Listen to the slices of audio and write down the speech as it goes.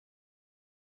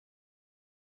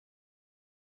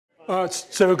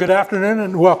So good afternoon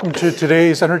and welcome to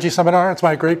today's energy seminar. It's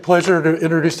my great pleasure to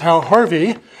introduce Hal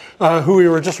Harvey, who we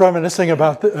were just reminiscing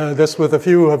about this with a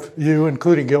few of you,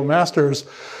 including Gil Masters,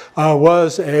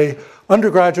 was a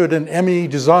undergraduate in ME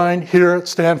design here at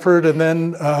Stanford, and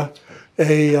then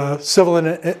a civil and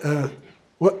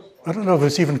I don't know if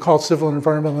it's even called civil and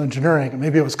environmental engineering.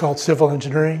 Maybe it was called civil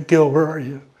engineering. Gil, where are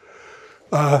you?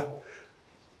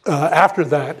 After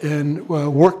that, and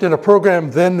worked in a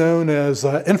program then known as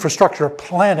infrastructure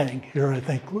planning here, I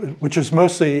think, which is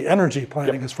mostly energy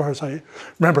planning as far as I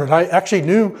remember. And I actually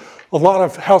knew a lot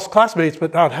of Hal's classmates,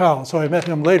 but not Hal, so I met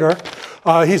him later.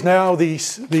 He's now the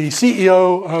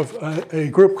CEO of a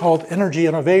group called Energy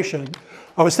Innovation.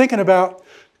 I was thinking about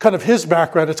kind of his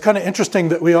background. It's kind of interesting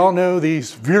that we all know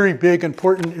these very big,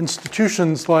 important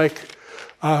institutions like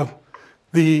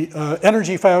the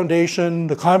Energy Foundation,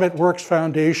 the Climate Works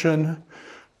Foundation,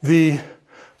 the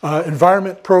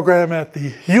Environment Program at the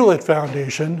Hewlett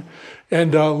Foundation,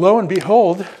 and lo and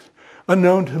behold,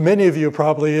 unknown to many of you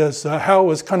probably, is Hal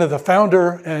was kind of the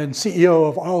founder and CEO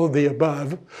of all of the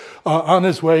above, on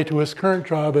his way to his current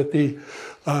job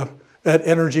at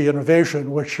Energy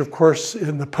Innovation, which of course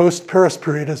in the post-Paris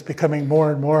period is becoming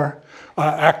more and more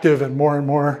active and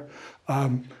more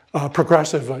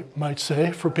progressive, I might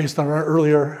say, based on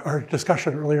our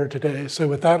discussion earlier today. So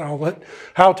with that, I'll let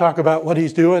Hal talk about what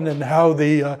he's doing and how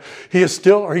are you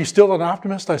still an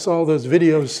optimist? I saw those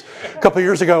videos a couple of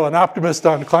years ago, an optimist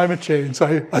on climate change. So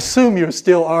I assume you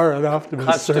still are an optimist,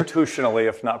 Constitutionally,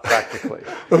 if not practically.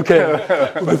 Okay,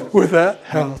 with that,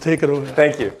 Hal, take it away.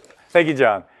 Thank you. Thank you,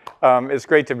 John. It's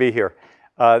great to be here.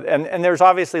 And there's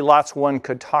obviously lots one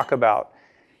could talk about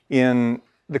in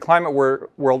the climate world.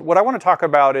 What I want to talk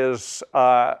about is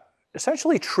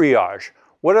essentially triage.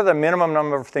 What are the minimum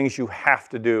number of things you have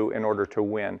to do in order to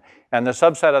win? And the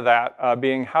subset of that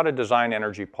being how to design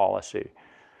energy policy.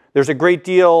 There's a great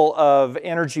deal of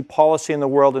energy policy in the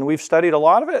world, and we've studied a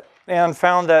lot of it and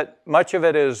found that much of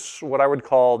it is what I would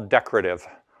call decorative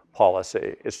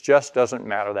policy. It just doesn't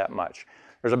matter that much.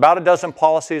 There's about a dozen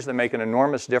policies that make an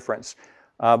enormous difference.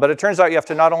 But it turns out you have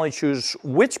to not only choose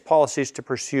which policies to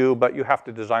pursue, but you have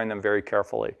to design them very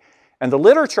carefully. And the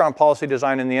literature on policy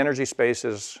design in the energy space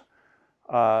is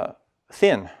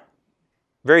thin,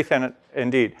 very thin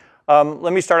indeed.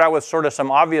 Let me start out with sort of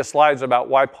some obvious slides about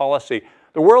why policy.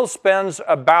 The world spends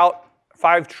about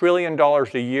 $5 trillion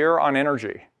a year on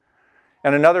energy,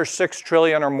 and another $6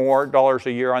 trillion or more a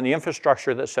year on the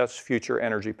infrastructure that sets future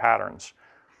energy patterns.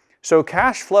 So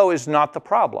cash flow is not the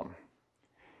problem.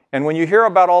 And when you hear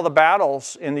about all the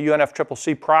battles in the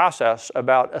UNFCCC process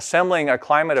about assembling a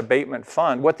climate abatement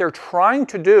fund, what they're trying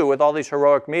to do with all these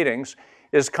heroic meetings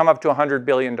is come up to $100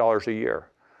 billion a year,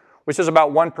 which is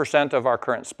about 1% of our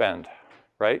current spend,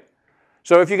 right?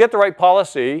 So if you get the right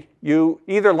policy, you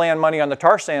either land money on the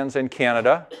tar sands in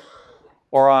Canada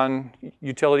or on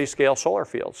utility scale solar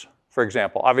fields, for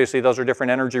example. Obviously, those are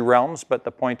different energy realms, but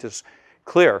the point is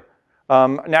clear.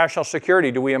 National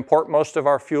security, do we import most of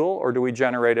our fuel or do we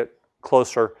generate it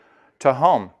closer to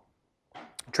home?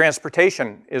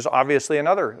 Transportation is obviously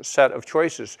another set of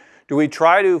choices. Do we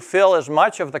try to fill as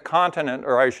much of the continent,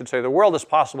 or I should say the world, as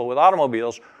possible with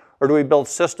automobiles, or do we build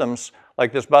systems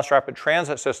like this bus rapid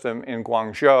transit system in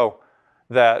Guangzhou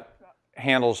that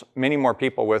handles many more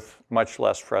people with much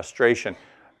less frustration?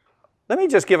 Let me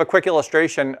just give a quick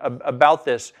illustration about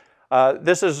this.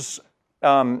 This is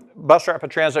bus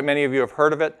rapid transit. Many of you have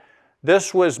heard of it.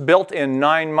 This was built in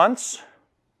 9 months.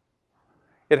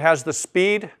 It has the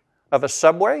speed of a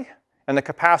subway and the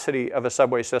capacity of a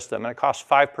subway system, and it costs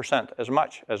 5% as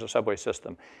much as a subway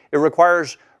system. It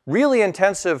requires really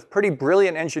intensive, pretty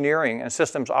brilliant engineering and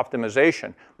systems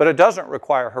optimization, but it doesn't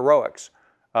require heroics.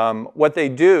 What they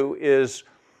do is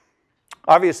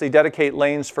obviously dedicate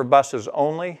lanes for buses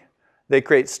only. They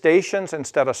create stations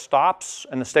instead of stops,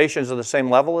 and the stations are the same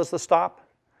level as the stop.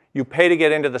 You pay to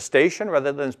get into the station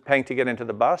rather than paying to get into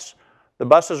the bus. The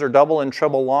buses are double and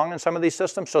triple long in some of these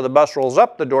systems, so the bus rolls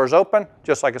up, the doors open,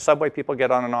 just like a subway, people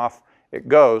get on and off, it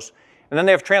goes. And then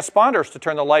they have transponders to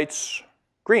turn the lights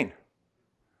green.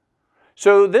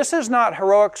 So this is not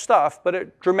heroic stuff, but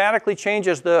it dramatically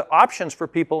changes the options for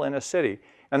people in a city,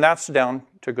 and that's down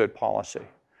to good policy.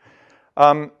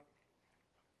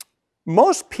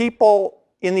 Most people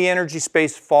in the energy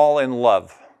space fall in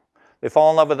love. They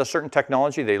fall in love with a certain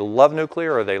technology. They love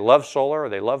nuclear, or they love solar, or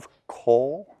they love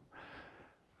coal.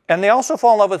 And they also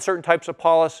fall in love with certain types of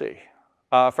policy.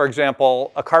 For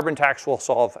example, a carbon tax will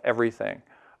solve everything.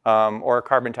 Or a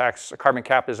carbon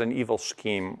cap is an evil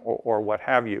scheme, or what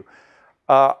have you.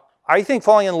 I think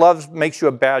falling in love makes you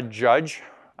a bad judge.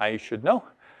 I should know.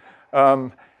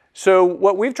 So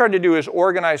what we've tried to do is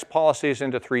organize policies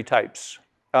into three types.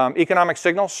 Economic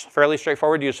signals, fairly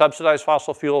straightforward. Do you subsidize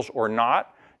fossil fuels or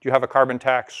not? Do you have a carbon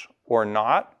tax or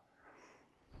not?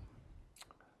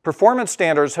 Performance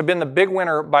standards have been the big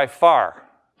winner by far.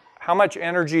 How much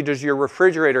energy does your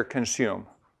refrigerator consume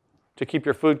to keep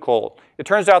your food cold? It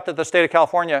turns out that the state of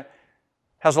California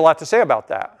has a lot to say about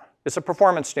that. It's a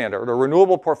performance standard. A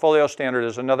renewable portfolio standard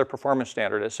is another performance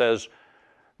standard. It says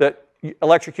that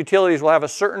electric utilities will have a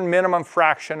certain minimum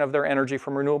fraction of their energy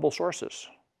from renewable sources.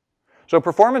 So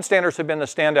performance standards have been the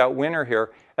standout winner here.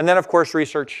 And then, of course,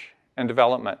 research and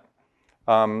development.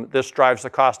 This drives the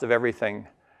cost of everything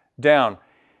down.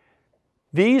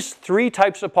 These three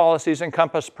types of policies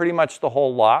encompass pretty much the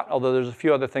whole lot, although there's a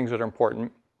few other things that are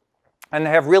important. And they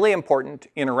have really important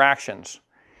interactions.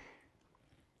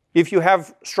 If you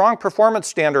have strong performance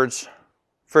standards,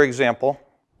 for example,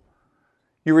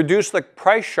 you reduce the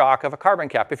price shock of a carbon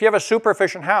cap. If you have a super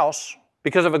efficient house,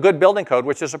 because of a good building code,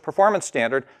 which is a performance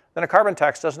standard, then a carbon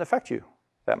tax doesn't affect you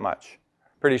that much.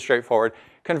 Pretty straightforward.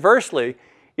 Conversely,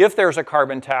 if there's a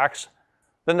carbon tax,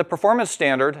 then the performance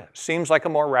standard seems like a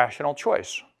more rational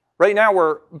choice. Right now,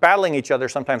 we're battling each other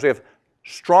sometimes. We have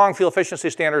strong fuel efficiency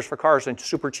standards for cars and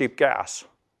super cheap gas,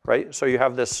 right? So you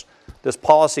have this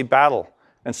policy battle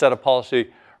instead of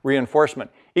policy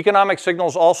reinforcement. Economic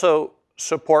signals also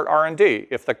support R&D.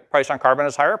 If the price on carbon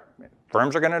is higher,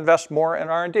 firms are going to invest more in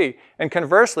R&D. And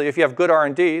conversely, if you have good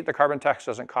R&D, the carbon tax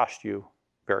doesn't cost you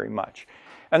very much.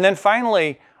 And then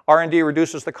finally, R&D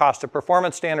reduces the cost of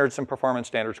performance standards, and performance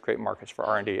standards create markets for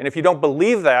R&D. And if you don't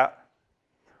believe that,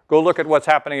 go look at what's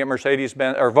happening at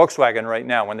Mercedes-Benz or Volkswagen right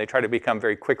now when they try to become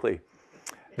very quickly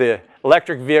the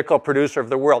electric vehicle producer of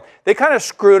the world. They kind of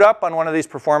screwed up on one of these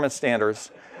performance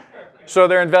standards. So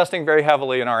they're investing very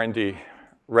heavily in R&D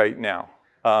right now.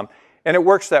 And it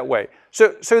works that way.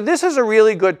 So this is a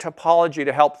really good topology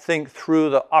to help think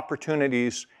through the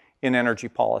opportunities in energy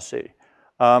policy.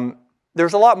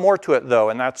 There's a lot more to it, though,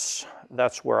 and that's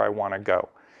where I want to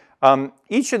go.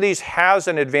 Each of these has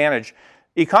an advantage.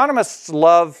 Economists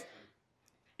love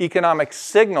economic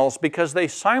signals because they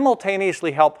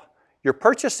simultaneously help your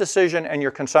purchase decision and your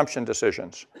consumption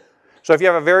decisions. So if you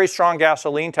have a very strong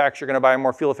gasoline tax, you're going to buy a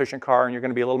more fuel-efficient car, and you're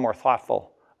going to be a little more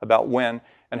thoughtful about when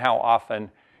and how often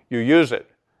you use it.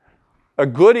 A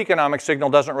good economic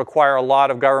signal doesn't require a lot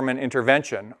of government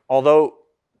intervention, although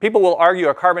people will argue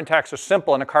a carbon tax is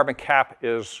simple and a carbon cap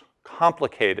is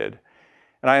complicated.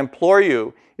 And I implore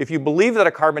you, if you believe that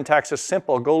a carbon tax is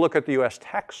simple, go look at the US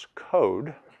tax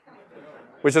code,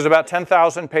 which is about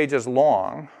 10,000 pages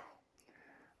long.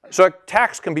 So a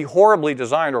tax can be horribly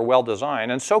designed or well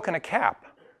designed, and so can a cap.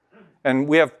 And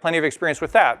we have plenty of experience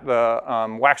with that. The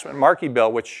Waxman-Markey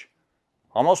bill, which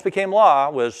almost became law,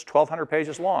 was 1,200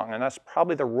 pages long, and that's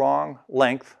probably the wrong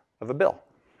length of a bill.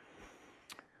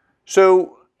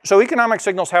 So economic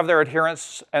signals have their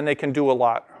adherents, and they can do a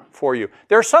lot for you.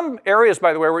 There are some areas,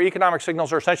 by the way, where economic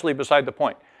signals are essentially beside the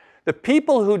point. The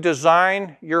people who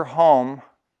design your home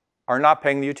are not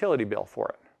paying the utility bill for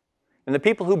it. And the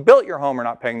people who built your home are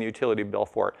not paying the utility bill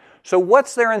for it. So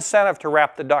what's their incentive to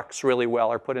wrap the ducts really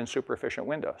well or put in super efficient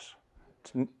windows?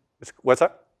 What's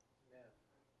that?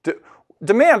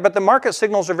 Demand, but the market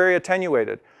signals are very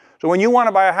attenuated. So when you want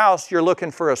to buy a house, you're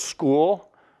looking for a school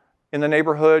in the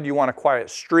neighborhood. You want a quiet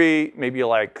street, maybe you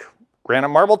like granite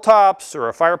marble tops or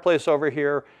a fireplace over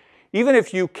here. Even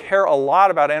if you care a lot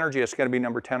about energy, it's going to be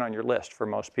number 10 on your list for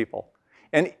most people.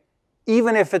 And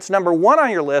even if it's number 1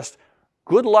 on your list,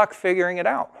 good luck figuring it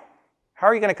out. How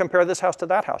are you going to compare this house to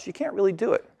that house? You can't really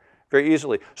do it very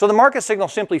easily. So the market signal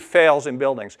simply fails in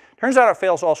buildings. Turns out it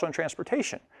fails also in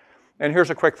transportation. And here's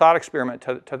a quick thought experiment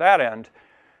to that end.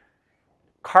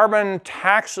 Carbon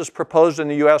taxes proposed in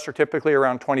the US are typically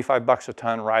around 25 bucks a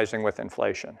ton, rising with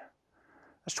inflation.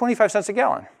 That's 25 cents a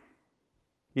gallon.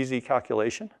 Easy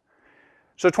calculation.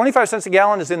 So 25 cents a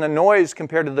gallon is in the noise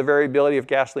compared to the variability of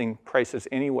gasoline prices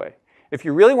anyway. If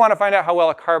you really want to find out how well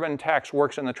a carbon tax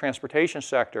works in the transportation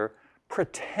sector,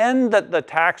 pretend that the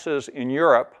taxes in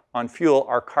Europe on fuel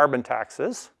are carbon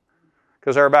taxes,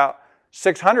 because they're about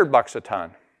 600 bucks a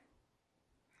ton.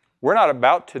 We're not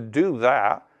about to do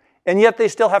that, and yet they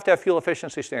still have to have fuel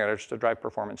efficiency standards to drive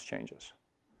performance changes.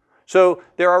 So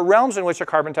there are realms in which a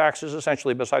carbon tax is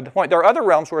essentially beside the point. There are other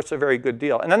realms where it's a very good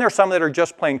deal. And then there are some that are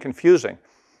just plain confusing,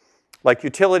 like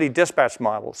utility dispatch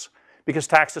models, because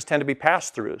taxes tend to be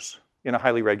pass-throughs in a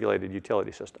highly regulated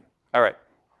utility system. All right.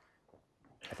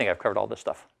 I think I've covered all this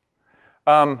stuff.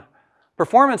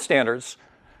 Performance standards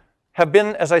have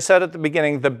been, as I said at the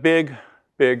beginning, the big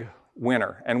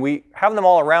winner. And we have them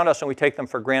all around us and we take them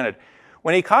for granted.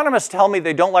 When economists tell me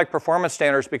they don't like performance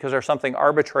standards because there's something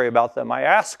arbitrary about them, I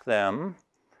ask them,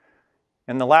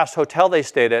 in the last hotel they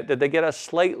stayed at, did they get a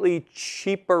slightly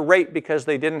cheaper rate because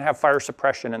they didn't have fire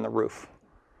suppression in the roof?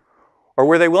 Or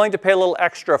were they willing to pay a little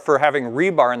extra for having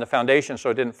rebar in the foundation so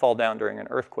it didn't fall down during an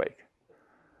earthquake?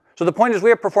 So the point is we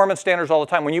have performance standards all the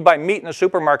time. When you buy meat in the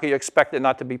supermarket, you expect it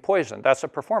not to be poisoned. That's a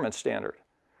performance standard.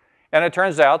 And it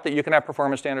turns out that you can have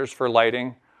performance standards for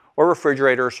lighting or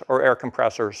refrigerators or air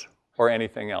compressors or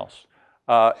anything else.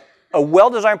 A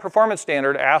well-designed performance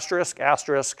standard, asterisk,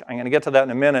 asterisk, I'm going to get to that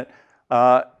in a minute,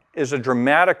 is a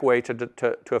dramatic way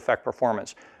to affect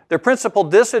performance. Their principal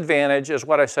disadvantage is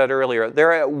what I said earlier.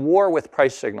 They're at war with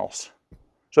price signals.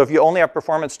 So if you only have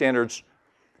performance standards,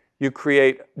 you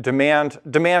create demand.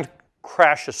 Demand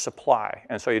crashes supply,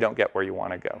 and so you don't get where you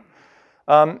want to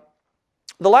go.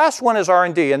 The last one is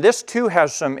R&D, and this too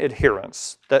has some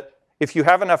adherence, that if you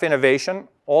have enough innovation,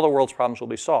 all the world's problems will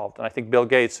be solved. And I think Bill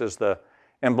Gates is the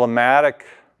emblematic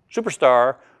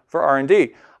superstar for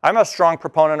R&D. I'm a strong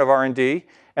proponent of R&D,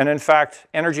 and in fact,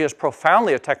 energy is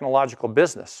profoundly a technological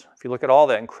business. If you look at all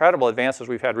the incredible advances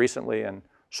we've had recently in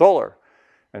solar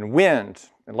and wind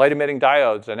and light-emitting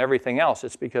diodes and everything else,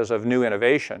 it's because of new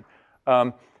innovation.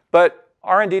 But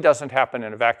R&D doesn't happen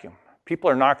in a vacuum. People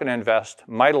are not going to invest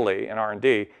mightily in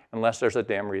R&D unless there's a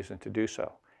damn reason to do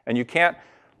so. And you can't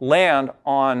land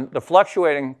on the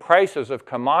fluctuating prices of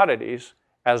commodities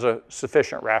as a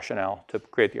sufficient rationale to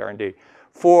create the R&D.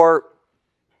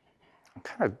 I'm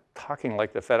kind of talking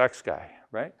like the FedEx guy,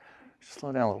 right?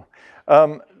 Slow down a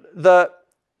little.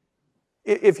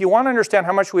 If you want to understand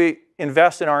how much we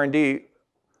invest in R&D,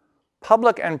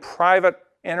 public and private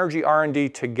energy R&D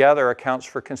together accounts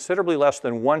for considerably less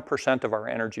than 1% of our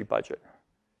energy budget.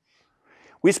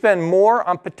 We spend more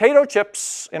on potato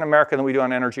chips in America than we do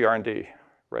on energy R&D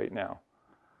right now.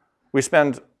 We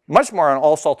spend much more on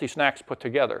all salty snacks put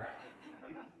together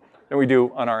than we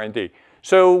do on R&D.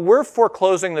 So we're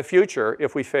foreclosing the future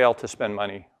if we fail to spend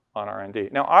money on R&D.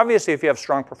 Now, obviously, if you have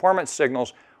strong performance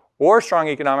signals or strong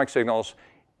economic signals,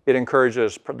 it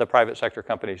encourages the private sector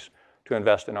companies to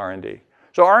invest in R&D.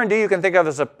 So R&D you can think of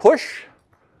as a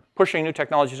pushing new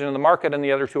technologies into the market, and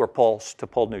the other two are pulls to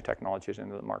pull new technologies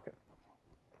into the market.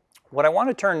 What I want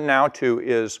to turn now to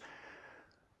is,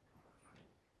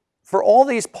 for all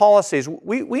these policies,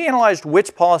 we analyzed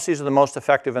which policies are the most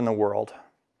effective in the world.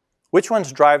 Which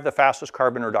ones drive the fastest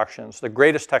carbon reductions, the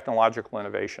greatest technological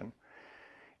innovation?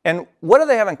 And what do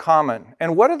they have in common?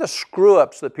 And what are the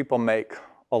screw-ups that people make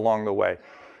along the way?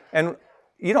 And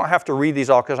you don't have to read these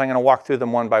all because I'm going to walk through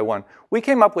them one by one. We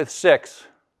came up with 6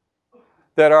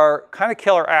 that are kind of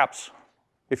killer apps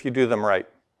if you do them right.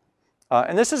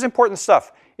 And this is important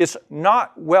stuff. It's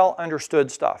not well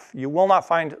understood stuff. You will not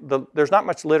find, there's not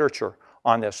much literature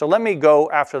on this. So let me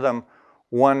go after them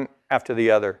one after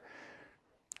the other.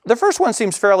 The first one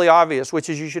seems fairly obvious, which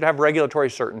is you should have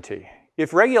regulatory certainty.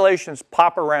 If regulations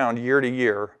pop around year to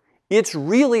year, it's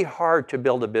really hard to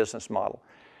build a business model.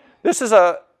 This is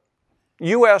a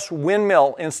US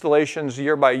windmill installations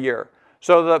year by year.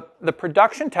 So the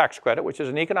production tax credit, which is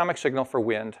an economic signal for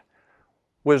wind,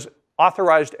 was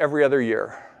authorized every other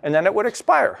year, and then it would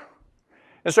expire.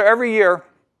 And so every year,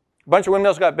 a bunch of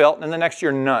windmills got built, and the next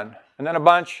year, none. And then a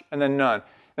bunch, and then none,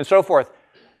 and so forth.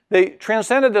 They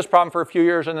transcended this problem for a few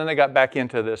years, and then they got back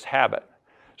into this habit.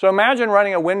 So imagine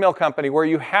running a windmill company where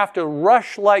you have to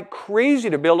rush like crazy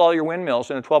to build all your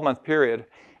windmills in a 12-month period,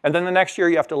 and then the next year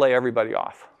you have to lay everybody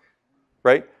off,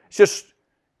 right? It's just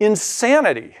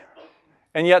insanity.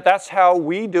 And yet that's how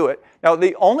we do it. Now,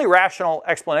 the only rational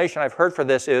explanation I've heard for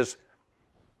this is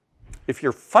if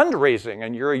you're fundraising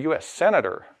and you're a US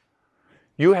senator,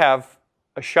 you have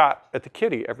a shot at the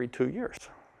kitty every 2 years,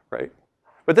 right?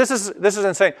 But this is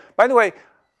insane. By the way,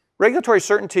 regulatory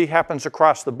certainty happens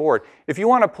across the board. If you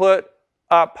want to put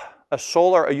up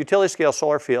a utility-scale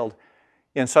solar field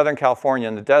in Southern California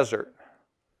in the desert,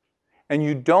 and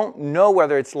you don't know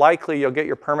whether it's likely you'll get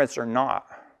your permits or not,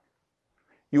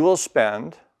 you will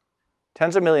spend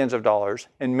tens of millions of dollars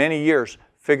and many years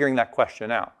figuring that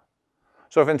question out.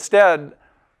 So if instead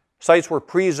sites were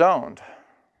pre-zoned,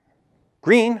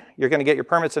 green, you're going to get your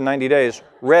permits in 90 days.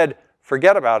 Red,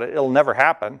 forget about it, it'll never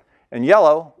happen. And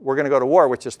yellow, we're going to go to war,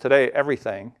 which is today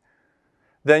everything.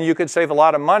 Then you could save a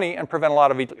lot of money and prevent a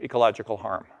lot of ecological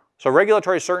harm. So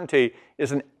regulatory certainty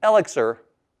is an elixir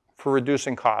for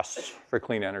reducing costs for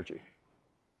clean energy.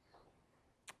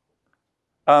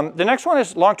 The next one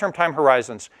is long-term time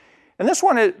horizons. And this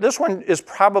one is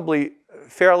probably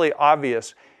fairly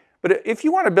obvious. But if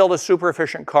you want to build a super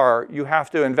efficient car, you have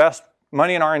to invest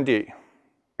money in R&D,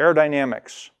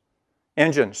 aerodynamics,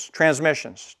 engines,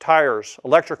 transmissions, tires,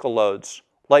 electrical loads,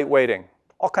 lightweighting,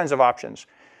 all kinds of options.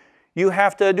 You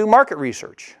have to do market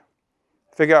research,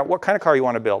 figure out what kind of car you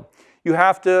want to build. You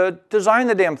have to design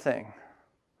the damn thing.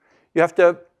 You have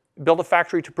to build a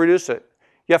factory to produce it.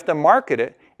 You have to market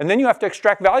it, and then you have to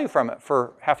extract value from it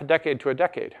for half a decade to a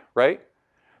decade, right?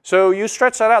 So you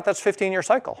stretch that out, that's a 15-year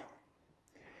cycle.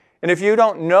 And if you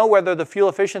don't know whether the fuel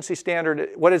efficiency standard,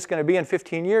 what it's going to be in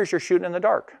 15 years, you're shooting in the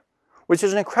dark, which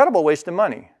is an incredible waste of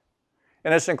money.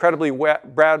 And it's an incredibly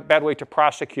bad way to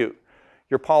prosecute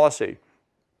your policy.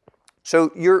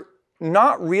 So you're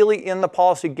not really in the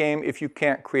policy game if you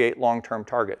can't create long-term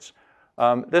targets.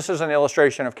 This is an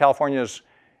illustration of California's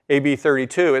AB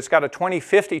 32. It's got a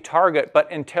 2050 target,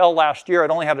 but until last year,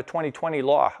 it only had a 2020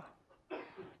 law.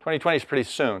 2020 is pretty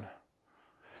soon.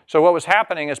 So what was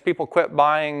happening is people quit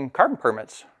buying carbon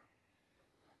permits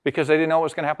because they didn't know what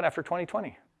was going to happen after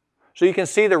 2020. So you can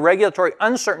see the regulatory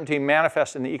uncertainty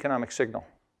manifest in the economic signal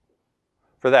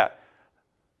for that.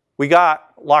 We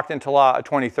got locked into law a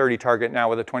 2030 target now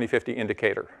with a 2050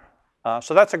 indicator.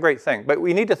 So that's a great thing. But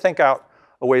we need to think out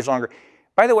a ways longer.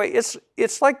 By the way,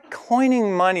 it's like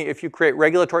coining money if you create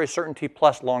regulatory certainty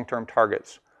plus long-term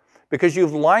targets, because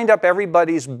you've lined up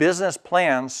everybody's business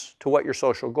plans to what your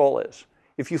social goal is.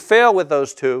 If you fail with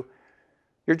those two,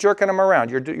 you're jerking them around.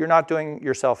 You're not doing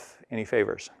yourself any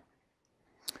favors.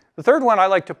 The third one I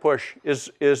like to push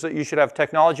is that you should have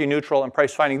technology neutral and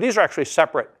price finding. These are actually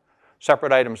separate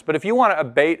items. But if you want to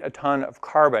abate a ton of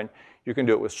carbon, you can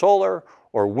do it with solar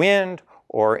or wind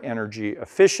or energy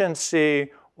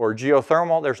efficiency or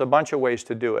geothermal. There's a bunch of ways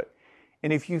to do it.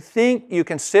 And if you think you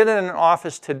can sit in an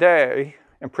office today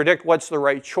and predict what's the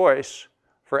right choice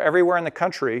for everywhere in the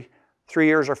country 3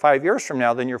 years or 5 years from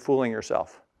now, then you're fooling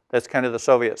yourself. That's kind of the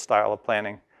Soviet style of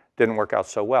planning. Didn't work out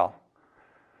so well.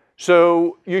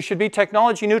 So you should be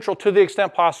technology neutral to the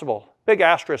extent possible. Big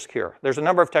asterisk here. There's a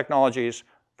number of technologies.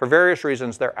 For various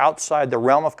reasons, they're outside the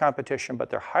realm of competition, but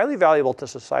they're highly valuable to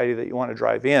society that you want to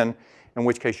drive in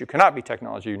which case you cannot be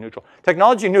technology neutral.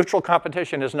 Technology neutral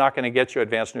competition is not going to get you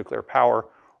advanced nuclear power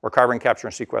or carbon capture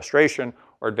and sequestration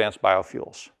or advanced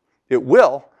biofuels. It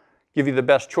will give you the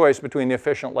best choice between the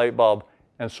efficient light bulb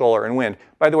and solar and wind.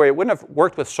 By the way, it wouldn't have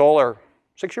worked with solar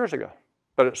 6 years ago,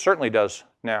 but it certainly does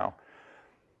now.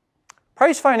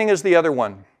 Price finding is the other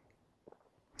one.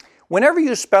 Whenever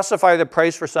you specify the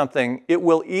price for something, it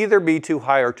will either be too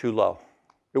high or too low.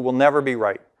 It will never be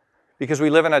right, because we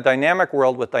live in a dynamic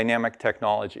world with dynamic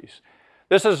technologies.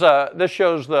 This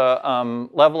shows the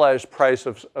levelized price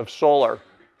of solar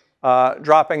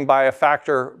dropping by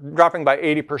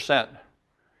 80%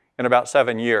 in about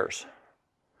 7 years.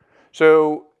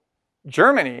 So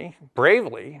Germany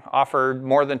bravely offered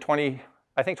more than 23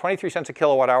 cents a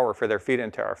kilowatt hour for their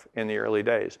feed-in tariff in the early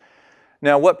days.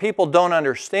 Now, what people don't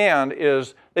understand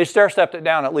is they stair-stepped it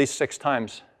down at least 6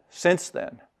 times since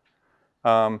then.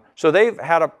 So they've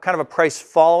had a kind of a price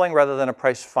following rather than a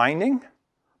price finding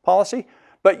policy.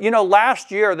 But you know, last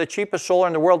year, the cheapest solar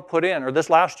in the world put in, or this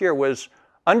last year, was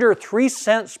under 3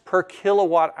 cents per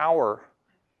kilowatt hour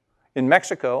in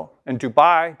Mexico, and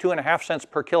Dubai, 2.5 cents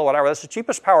per kilowatt hour. That's the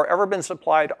cheapest power ever been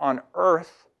supplied on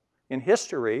Earth in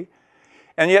history.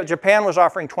 And yet Japan was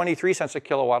offering 23 cents a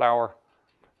kilowatt hour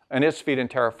in its feed-in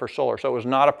tariff for solar. So it was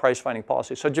not a price finding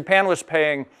policy. So Japan was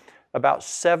paying about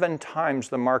 7 times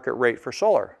the market rate for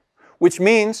solar, which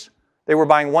means they were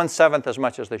buying 1/7 as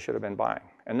much as they should have been buying.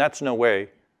 And that's no way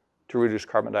to reduce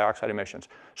carbon dioxide emissions.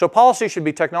 So policy should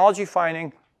be technology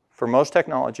finding for most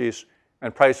technologies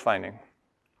and price finding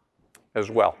as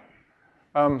well.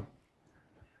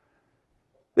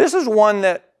 This is one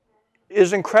that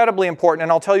is incredibly important,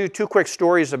 and I'll tell you 2 quick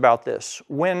stories about this.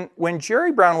 When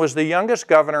Jerry Brown was the youngest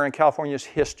governor in California's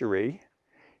history,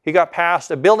 he got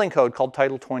passed a building code called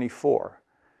Title 24.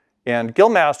 And Gil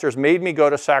Masters made me go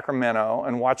to Sacramento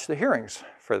and watch the hearings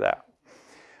for that.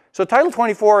 So Title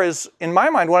 24 is, in my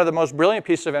mind, one of the most brilliant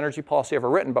pieces of energy policy ever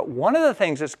written. But one of the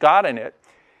things it's got in it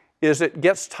is it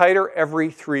gets tighter every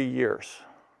 3 years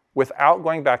without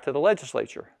going back to the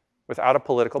legislature, without a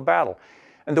political battle.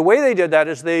 And the way they did that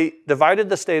is they divided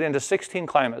the state into 16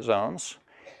 climate zones,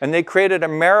 and they created a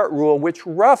merit rule which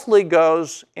roughly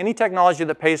goes, any technology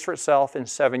that pays for itself in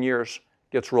 7 years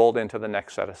gets rolled into the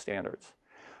next set of standards.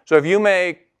 So if you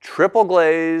make triple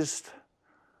glazed,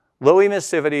 low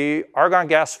emissivity, argon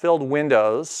gas filled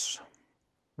windows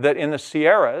that in the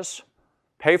Sierras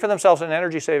pay for themselves in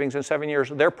energy savings in 7 years,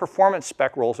 their performance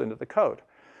spec rolls into the code.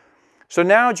 So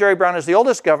now Jerry Brown is the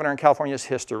oldest governor in California's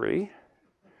history,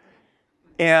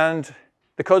 and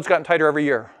the code's gotten tighter every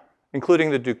year,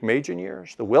 including the Duke-Majan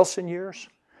years, the Wilson years.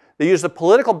 They use the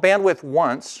political bandwidth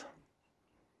once,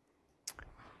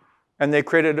 And they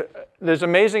created these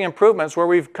amazing improvements where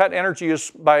we've cut energy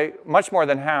use by much more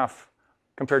than half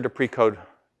compared to pre-code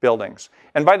buildings.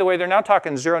 And by the way, they're now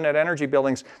talking zero net energy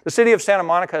buildings. The city of Santa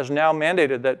Monica has now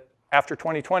mandated that after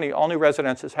 2020, all new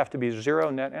residences have to be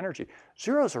zero net energy.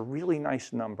 Zero is a really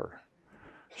nice number.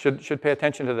 Should pay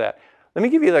attention to that. Let me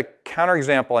give you the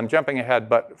counterexample. I'm jumping ahead,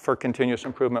 but for continuous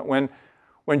improvement.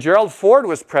 When Gerald Ford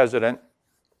was president,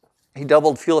 he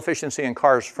doubled fuel efficiency in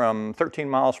cars from 13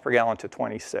 miles per gallon to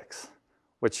 26,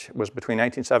 which was between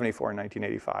 1974 and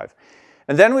 1985.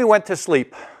 And then we went to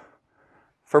sleep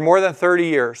for more than 30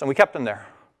 years, and we kept them there.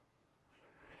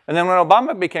 And then when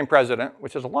Obama became president,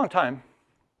 which is a long time,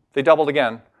 they doubled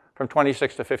again from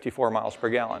 26 to 54 miles per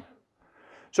gallon.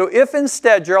 So if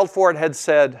instead Gerald Ford had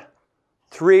said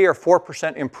 3 or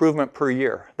 4% improvement per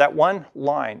year, that one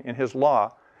line in his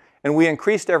law, and we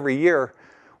increased every year,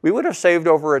 we would have saved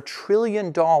over $1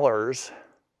 trillion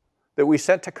that we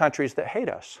sent to countries that hate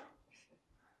us.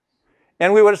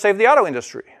 And we would have saved the auto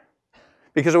industry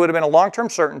because it would have been a long-term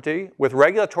certainty with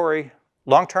regulatory,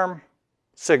 long-term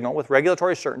signal with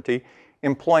regulatory certainty,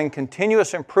 employing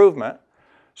continuous improvement.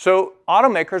 So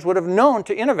automakers would have known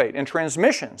to innovate in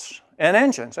transmissions and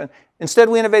engines. And instead,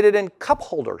 we innovated in cup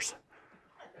holders.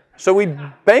 So we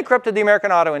bankrupted the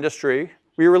American auto industry.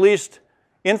 We released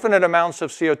infinite amounts of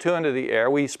CO2 into the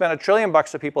air. We spent $1 trillion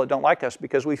to people that don't like us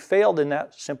because we failed in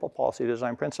that simple policy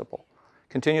design principle.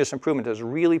 Continuous improvement is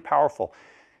really powerful.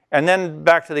 And then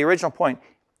back to the original point,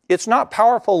 it's not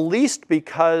powerful least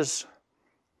because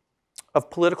of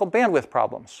political bandwidth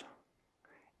problems.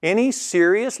 Any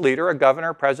serious leader, a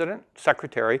governor, president,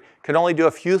 secretary, can only do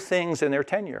a few things in their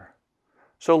tenure.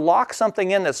 So lock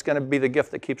something in that's going to be the gift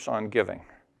that keeps on giving.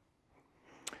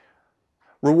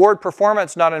 Reward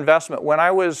performance, not investment. When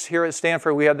I was here at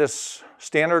Stanford, we had this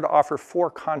standard offer 4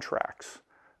 contracts,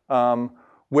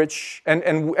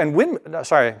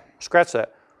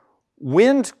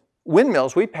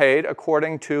 windmills we paid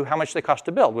according to how much they cost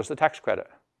to build was the tax credit,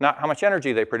 not how much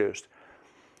energy they produced.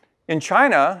 In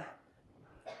China,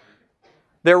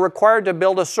 they're required to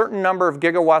build a certain number of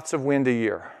gigawatts of wind a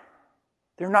year.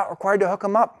 They're not required to hook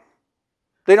them up.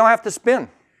 They don't have to spin.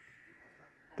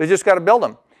 They just got to build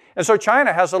them. And so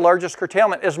China has the largest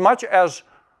curtailment. As much as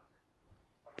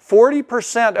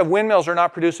 40% of windmills are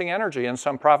not producing energy in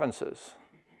some provinces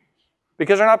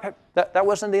because they're not, that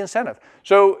wasn't the incentive.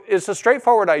 So it's a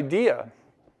straightforward idea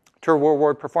to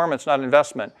reward performance, not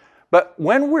investment. But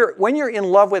when you're in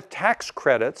love with tax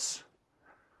credits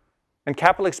and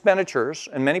capital expenditures,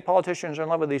 and many politicians are in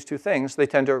love with these two things, they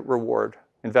tend to reward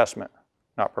investment,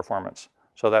 not performance.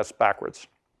 So that's backwards.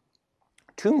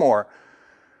 2 more.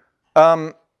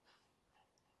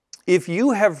 If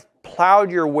you have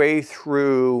plowed your way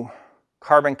through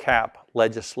carbon cap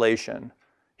legislation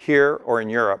here or in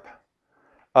Europe,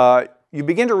 you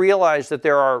begin to realize that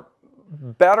there are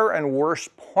better and worse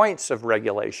points of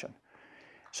regulation.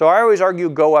 So I always argue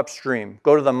go upstream.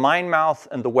 Go to the mine mouth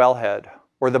and the wellhead,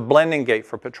 or the blending gate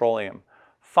for petroleum.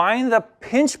 Find the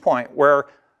pinch point where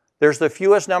there's the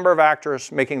fewest number of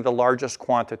actors making the largest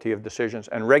quantity of decisions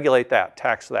and regulate that,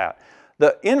 tax that.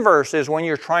 The inverse is when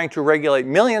you're trying to regulate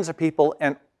millions of people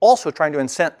and also trying to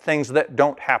incent things that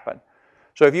don't happen.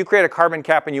 So if you create a carbon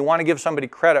cap and you want to give somebody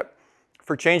credit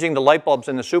for changing the light bulbs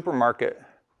in the supermarket,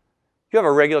 you have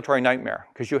a regulatory nightmare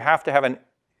because you have to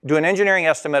do an engineering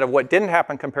estimate of what didn't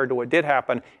happen compared to what did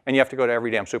happen, and you have to go to every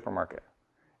damn supermarket.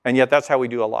 And yet that's how we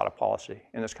do a lot of policy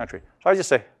in this country. So I just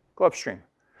say, go upstream.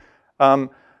 How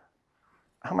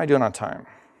am I doing on time?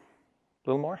 A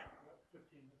little more?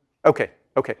 Okay.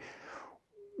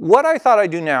 What I thought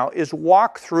I'd do now is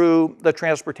walk through the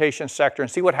transportation sector and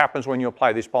see what happens when you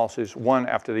apply these policies one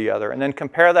after the other, and then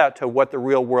compare that to what the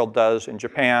real world does in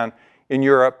Japan, in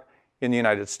Europe, in the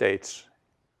United States,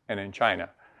 and in China.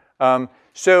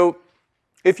 So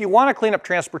if you want to clean up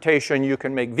transportation, you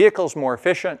can make vehicles more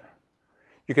efficient,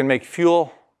 you can make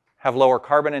fuel have lower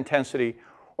carbon intensity,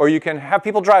 or you can have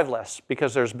people drive less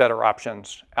because there's better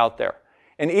options out there.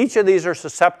 And each of these are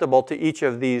susceptible to each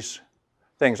of these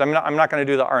things. I'm not going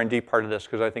to do the R&D part of this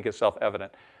because I think it's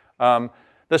self-evident.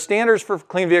 The standards for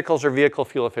clean vehicles are vehicle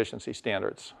fuel efficiency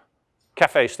standards,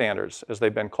 CAFE standards, as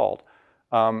they've been called.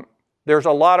 There's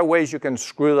a lot of ways you can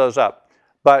screw those up,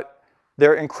 but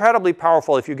they're incredibly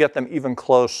powerful if you get them even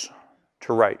close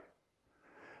to right.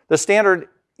 The standard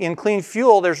in clean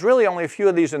fuel, there's really only a few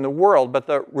of these in the world, but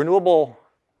the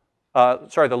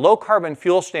the low carbon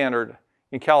fuel standard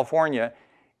in California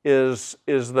is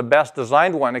the best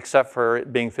designed one, except for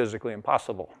it being physically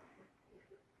impossible,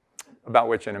 about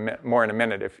which more in a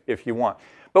minute if you want.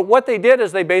 But what they did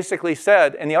is they basically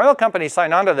said, and the oil companies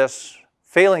signed on to this,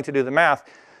 failing to do the math,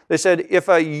 they said if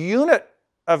a unit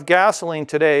of gasoline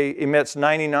today emits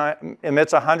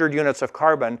 100 units of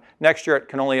carbon. Next year it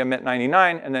can only emit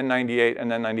 99, and then 98,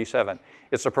 and then 97.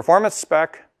 It's a performance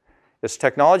spec. It's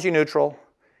technology neutral.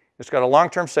 It's got a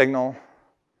long-term signal.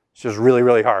 It's just really,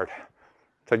 really hard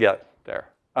to get there.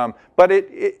 But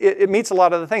it meets a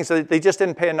lot of the things. So they just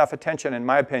didn't pay enough attention, in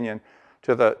my opinion,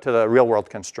 to the real-world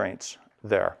constraints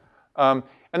there. And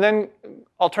then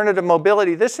alternative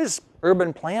mobility. This is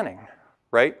urban planning,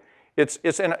 right? It's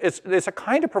a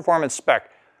kind of performance spec.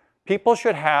 People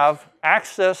should have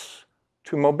access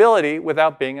to mobility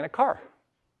without being in a car.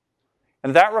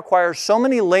 And that requires so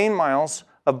many lane miles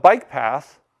of bike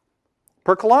path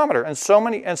per kilometer,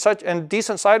 and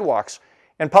decent sidewalks,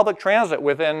 and public transit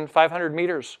within 500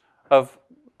 meters of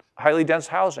highly dense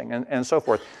housing, and so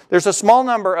forth. There's a small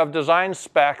number of design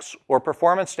specs or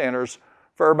performance standards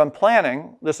for urban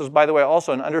planning. This is, by the way,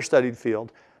 also an understudied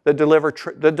field that deliver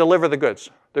the goods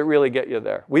that really get you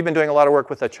there. We've been doing a lot of work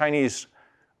with the Chinese,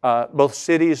 both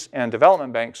cities and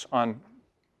development banks, on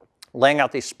laying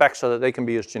out these specs so that they can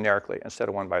be used generically instead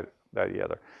of one by the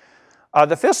other.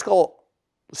 The fiscal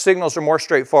signals are more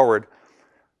straightforward.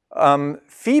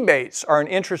 Fee baits are an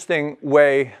interesting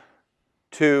way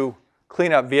to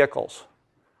clean up vehicles.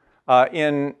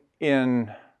 In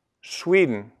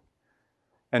Sweden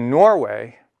and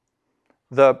Norway,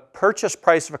 the purchase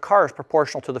price of a car is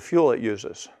proportional to the fuel it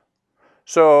uses.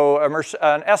 So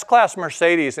an S-Class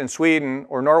Mercedes in Sweden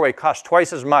or Norway costs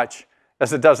twice as much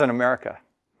as it does in America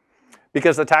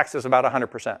because the tax is about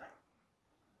 100%.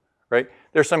 Right?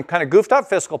 There's some kind of goofed up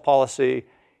fiscal policy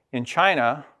in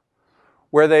China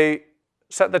where they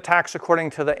set the tax according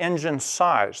to the engine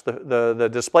size, the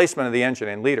displacement of the engine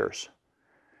in liters.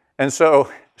 And so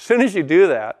as soon as you do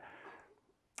that,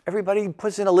 everybody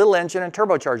puts in a little engine and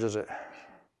turbocharges it,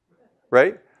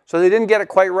 right? So they didn't get it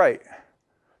quite right.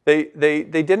 They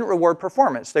didn't reward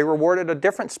performance. They rewarded a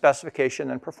different specification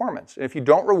than performance. And if you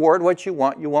don't reward what you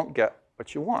want, you won't get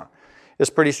what you want. It's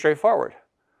pretty straightforward.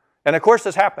 And of course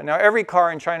this happened. Now every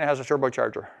car in China has a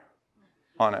turbocharger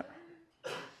on it.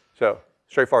 So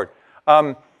straightforward.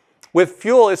 With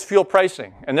fuel, it's fuel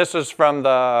pricing. And this is from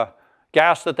the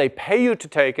gas that they pay you to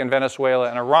take in Venezuela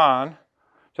and Iran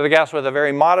to the gas with a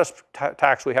very modest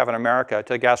tax we have in America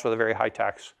to the gas with a very high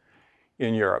tax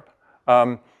in Europe.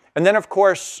 And then, of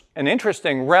course, an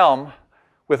interesting realm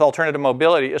with alternative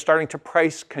mobility is starting to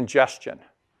price congestion.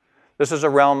 This is a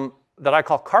realm that I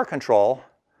call car control,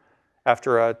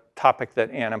 after a topic that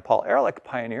Ann and Paul Ehrlich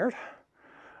pioneered,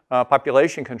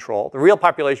 population control. The real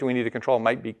population we need to control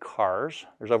might be cars.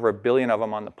 There's over 1 billion of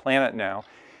them on the planet now.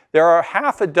 There are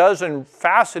half a dozen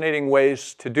fascinating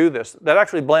ways to do this that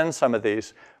actually blend some of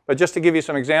these. But just to give you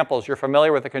some examples, you're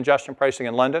familiar with the congestion pricing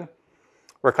in London,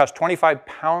 where it costs 25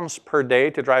 pounds per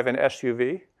day to drive an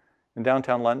SUV in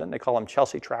downtown London. They call them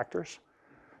Chelsea tractors.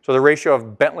 So the ratio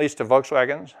of Bentleys to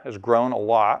Volkswagens has grown a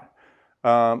lot.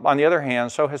 On the other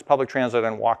hand, so has public transit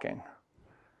and walking.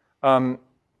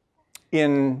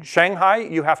 In Shanghai,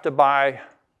 you have to buy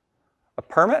a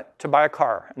permit to buy a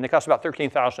car, and they cost about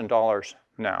 $13,000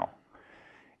 now.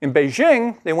 In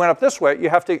Beijing, they went up this way. You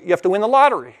have to win the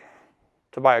lottery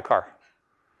to buy a car.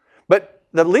 But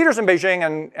the leaders in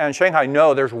Beijing and Shanghai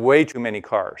know there's way too many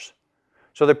cars.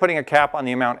 So they're putting a cap on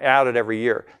the amount added every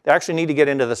year. They actually need to get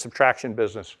into the subtraction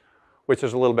business, which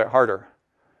is a little bit harder.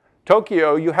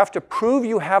 Tokyo, you have to prove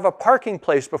you have a parking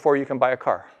place before you can buy a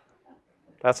car.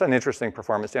 That's an interesting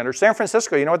performance standard. San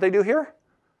Francisco, you know what they do here?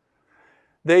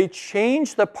 They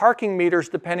change the parking meters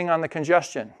depending on the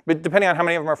congestion, but depending on how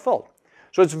many of them are full.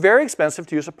 So it's very expensive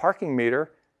to use a parking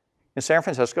meter in San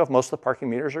Francisco if most of the parking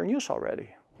meters are in use already,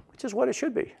 which is what it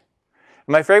should be. And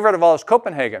my favorite of all is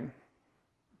Copenhagen,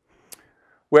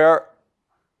 where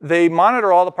they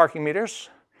monitor all the parking meters,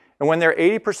 and when they're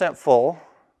 80% full,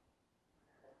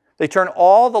 they turn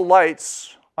all the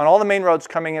lights on all the main roads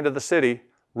coming into the city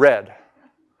red.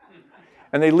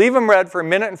 And they leave them red for 1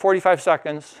 minute and 45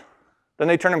 seconds. Then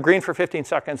they turn them green for 15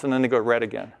 seconds, and then they go red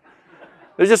again.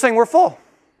 They're just saying, we're full.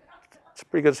 It's a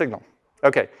pretty good signal.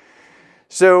 OK.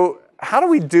 So how do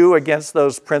we do against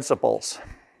those principles?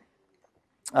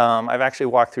 I've actually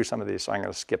walked through some of these, so I'm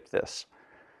going to skip this.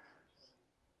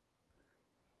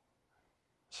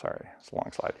 Sorry, it's a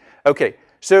long slide. OK,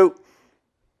 so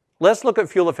let's look at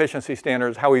fuel efficiency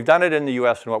standards, how we've done it in the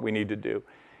US and what we need to do.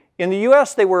 In the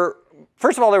US, they were,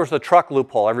 first of all, there was the truck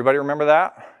loophole. Everybody remember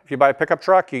that? If you buy a pickup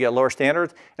truck, you get lower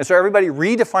standards. And so everybody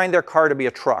redefined their car to be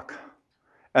a truck.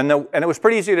 And it was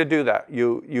pretty easy to do that.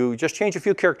 You just change a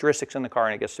few characteristics in the car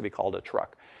and it gets to be called a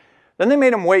truck. Then they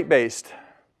made them weight-based.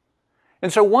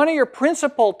 And so one of your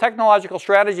principal technological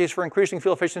strategies for increasing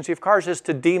fuel efficiency of cars is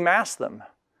to demass them.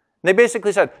 And they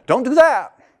basically said, don't do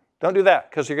that. Don't do that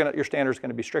because your standard is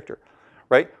going to be stricter,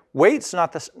 right? Weight's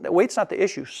not the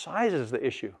issue. Size is the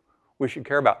issue we should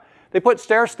care about. They put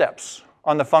stair steps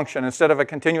on the function instead of a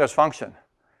continuous function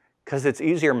because it's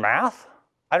easier math.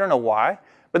 I don't know why,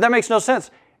 but that makes no sense.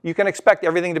 You can expect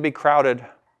everything to be crowded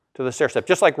to the stair step,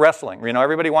 just like wrestling. You know,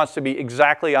 everybody wants to be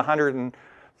exactly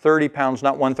 130 pounds,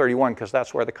 not 131, because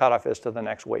that's where the cutoff is to the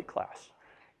next weight class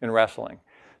in wrestling.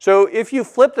 So if you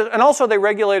flip it, and also they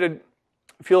regulated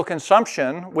fuel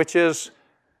consumption, which is,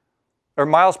 or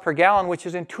miles per gallon, which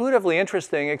is intuitively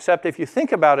interesting, except if you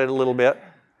think about it a little bit,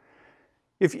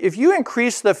 if you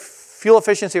increase the fuel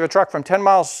efficiency of a truck from 10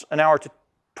 miles an hour to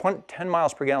 10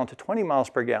 miles per gallon to 20 miles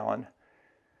per gallon,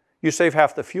 you save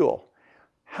half the fuel.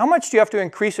 How much do you have to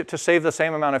increase it to save the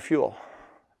same amount of fuel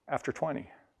after 20?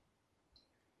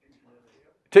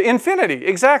 To infinity,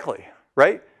 exactly,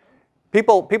 right?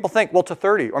 People think, well, to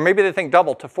 30, or maybe they think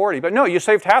double to 40, but no, you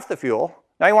saved half the fuel.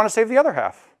 Now you want to save the other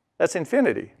half. That's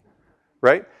infinity,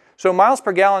 right? So miles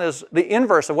per gallon is the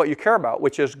inverse of what you care about,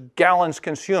 which is gallons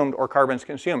consumed or carbons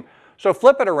consumed. So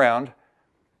flip it around,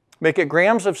 make it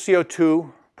grams of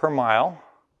CO2 per mile.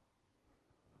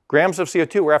 Grams of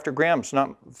CO2, we're after grams,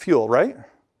 not fuel, right?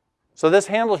 So this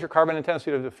handles your carbon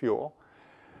intensity of the fuel.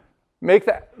 Make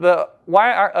the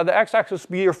x-axis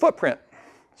be your footprint,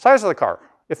 size of the car.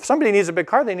 If somebody needs a big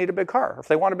car, they need a big car. If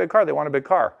they want a big car, they want a big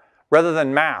car, rather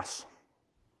than mass.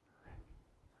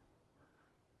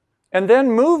 And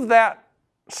then move that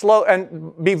slope,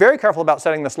 and be very careful about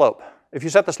setting the slope. If you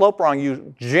set the slope wrong,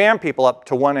 you jam people up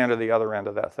to one end or the other end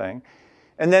of that thing.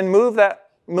 And then move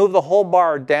the whole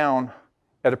bar down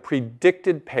at a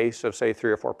predicted pace of, say,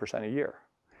 3 or 4% a year.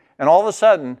 And all of a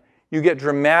sudden, you get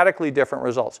dramatically different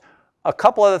results. A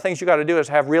couple other things you got to do is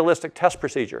have realistic test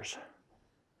procedures.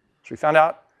 So we found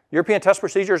out European test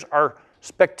procedures are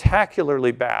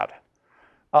spectacularly bad.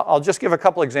 I'll just give a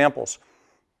couple examples.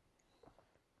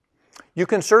 You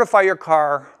can certify your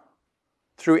car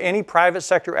through any private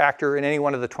sector actor in any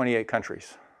one of the 28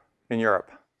 countries in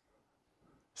Europe.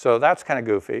 So that's kind of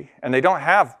goofy. And they don't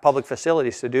have public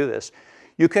facilities to do this.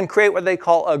 You can create what they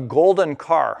call a golden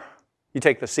car. You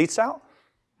take the seats out.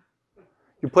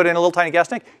 You put in a little tiny gas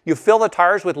tank. You fill the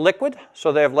tires with liquid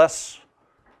so they have less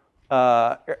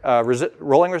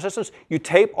rolling resistance. You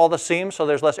tape all the seams so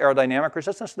there's less aerodynamic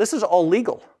resistance. This is all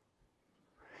legal.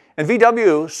 And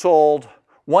VW sold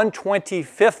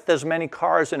 1/25th as many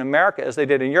cars in America as they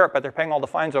did in Europe, but they're paying all the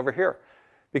fines over here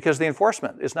because the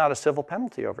enforcement is not a civil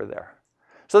penalty over there.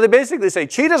 So they basically say,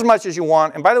 cheat as much as you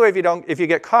want, and by the way, if you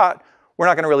get caught, we're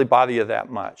not going to really bother you that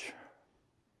much.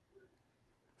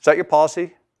 Set your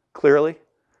policy clearly.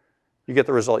 You get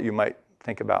the result you might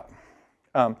think about.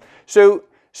 So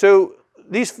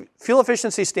these fuel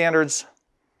efficiency standards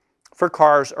for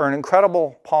cars are an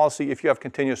incredible policy if you have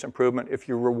continuous improvement, if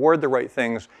you reward the right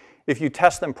things, if you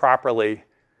test them properly,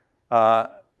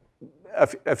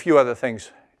 a few other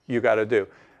things you got to do.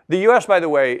 The US, by the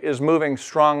way, is moving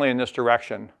strongly in this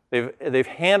direction. They've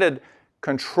handed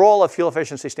control of fuel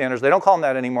efficiency standards. They don't call them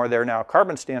that anymore. They're now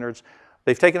carbon standards.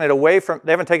 They haven't taken it away from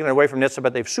NHTSA,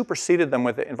 but they've superseded them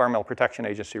with the Environmental Protection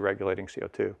Agency regulating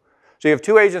CO2. So you have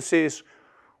two agencies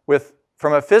with,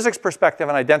 from a physics perspective,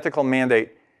 an identical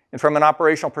mandate, and from an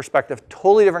operational perspective,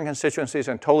 totally different constituencies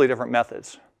and totally different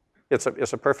methods. It's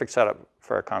a perfect setup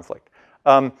for a conflict.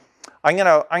 I'm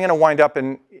gonna wind up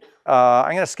and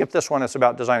I'm gonna skip this one. It's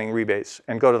about designing rebates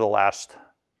and go to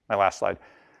my last slide.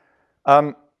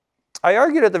 I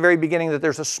argued at the very beginning that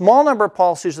there's a small number of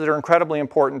policies that are incredibly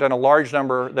important and a large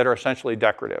number that are essentially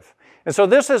decorative. And so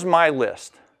this is my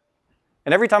list.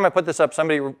 And every time I put this up,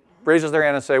 somebody raises their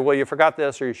hand and say, well, you forgot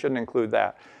this or you shouldn't include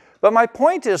that. But my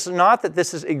point is not that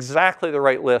this is exactly the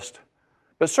right list,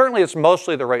 but certainly it's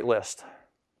mostly the right list.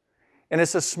 And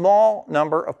it's a small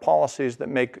number of policies that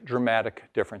make dramatic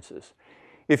differences.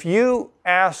 If you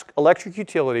ask electric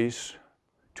utilities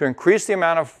to increase the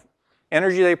amount of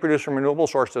energy they produce from renewable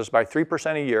sources by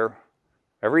 3% a year,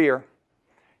 every year,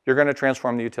 you're going to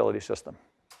transform the utility system.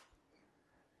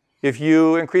 If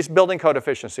you increase building code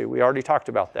efficiency, we already talked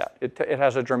about that. It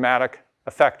has a dramatic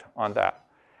effect on that,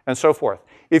 and so forth.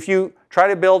 If you try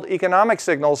to build economic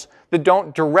signals that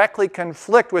don't directly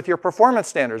conflict with your performance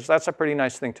standards, that's a pretty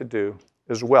nice thing to do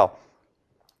as well.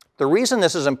 The reason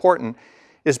this is important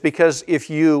is because if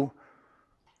you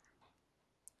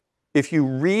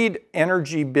read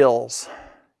energy bills,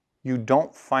 you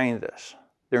don't find this.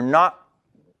 They're not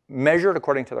measured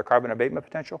according to their carbon abatement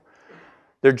potential.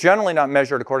 They're generally not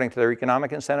measured according to their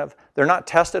economic incentive. They're not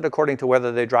tested according to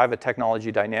whether they drive a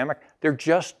technology dynamic. They're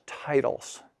just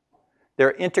titles.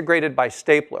 They're integrated by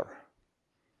stapler,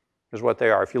 is what they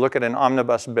are. If you look at an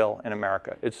omnibus bill in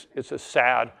America, it's a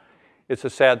sad It's a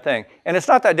sad thing. And it's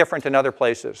not that different in other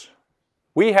places.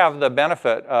 We have the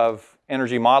benefit of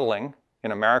energy modeling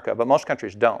in America, but most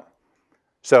countries don't.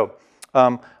 So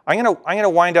I'm gonna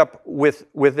wind up with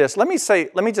this. Let me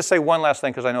just say one last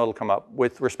thing, because I know it'll come up,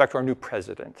 with respect to our new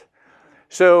president.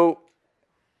 So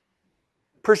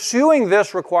pursuing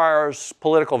this requires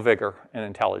political vigor and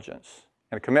intelligence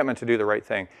and a commitment to do the right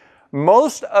thing.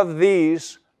 Most of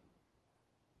these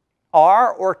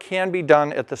are or can be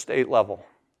done at the state level,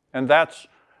 and that's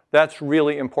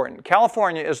really important.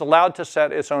 California is allowed to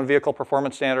set its own vehicle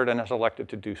performance standard and has elected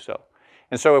to do so.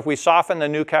 And so if we soften the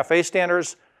new CAFE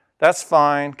standards, that's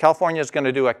fine. California is going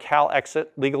to do a Cal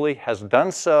exit legally, has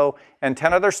done so, and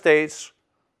 10 other states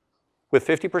with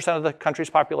 50% of the country's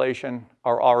population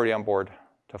are already on board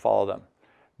to follow them.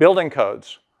 Building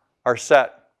codes are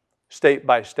set state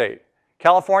by state.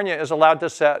 California is allowed to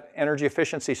set energy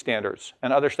efficiency standards,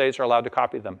 and other states are allowed to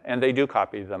copy them, and they do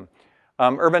copy them.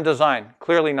 Urban design,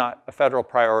 clearly not a federal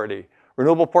priority.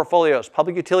 Renewable portfolios,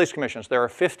 public utilities commissions, there are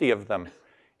 50 of them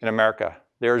in America.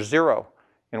 There are 0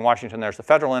 in Washington. There's the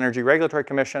Federal Energy Regulatory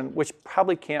Commission, which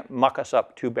probably can't muck us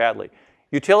up too badly.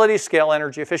 Utility scale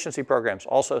energy efficiency programs,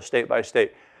 also state by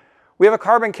state. We have a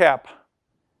carbon cap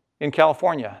in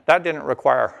California. That didn't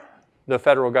require the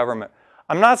federal government.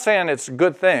 I'm not saying it's a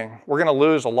good thing. We're going to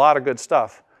lose a lot of good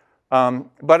stuff.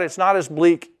 But it's not as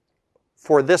bleak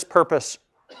for this purpose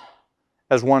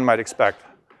as one might expect.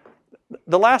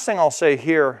 The last thing I'll say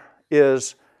here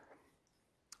is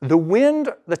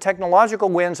the technological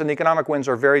winds and the economic winds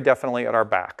are very definitely at our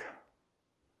back.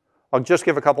 I'll just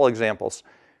give a couple examples.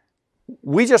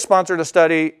 We just sponsored a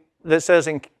study that says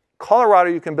in Colorado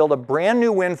you can build a brand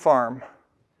new wind farm,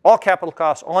 all capital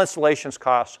costs, all installations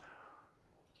costs,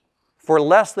 for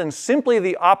less than simply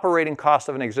the operating cost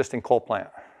of an existing coal plant.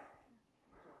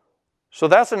 So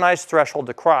that's a nice threshold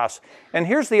to cross. And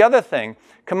here's the other thing.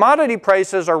 Commodity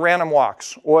prices are random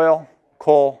walks. Oil,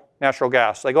 coal, natural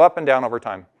gas. They go up and down over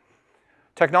time.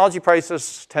 Technology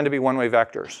prices tend to be one-way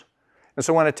vectors. And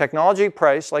so when a technology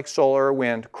price like solar or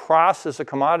wind crosses a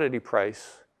commodity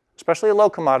price, especially a low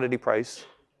commodity price,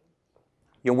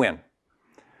 you win.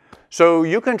 So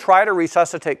you can try to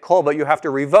resuscitate coal, but you have to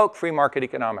revoke free market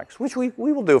economics, which we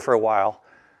will do for a while.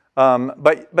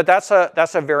 But that's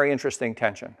a very interesting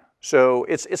tension. So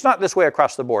it's not this way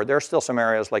across the board. There are still some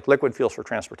areas like liquid fuels for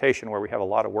transportation where we have a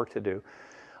lot of work to do.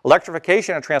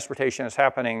 Electrification of transportation is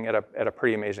happening at a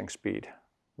pretty amazing speed,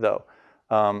 though.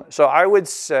 So I would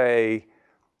say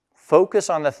focus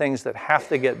on the things that have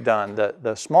to get done,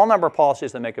 the small number of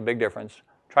policies that make a big difference.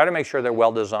 Try to make sure they're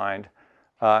well designed.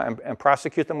 And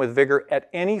prosecute them with vigor at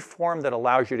any form that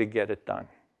allows you to get it done.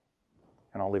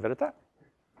 And I'll leave it at that.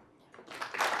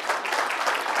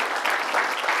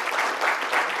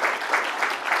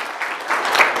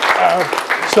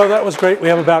 So that was great. We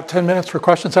have about 10 minutes for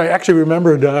questions. I actually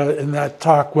remembered in that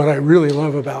talk what I really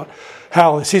love about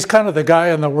Hal is he's kind of the guy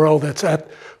in the world that's at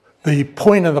the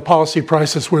point in the policy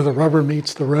process where the rubber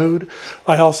meets the road.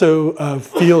 I also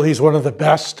feel he's one of the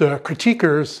best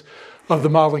critiquers of the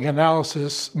modeling and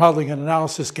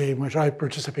analysis game, which I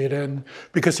participate in,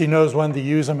 because he knows when to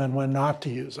use them and when not to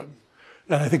use them.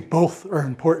 And I think both are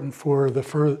important for the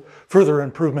further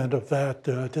improvement of that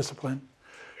discipline.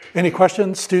 Any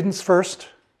questions? Students first?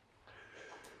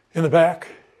 In the back?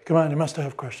 Come on, you must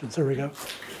have questions. There we go.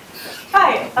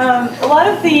 Hi. A lot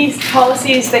of these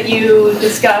policies that you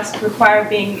discussed require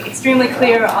being extremely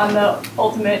clear on the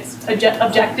ultimate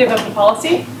objective of the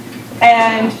policy.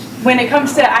 And when it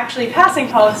comes to actually passing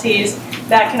policies,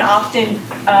 that can often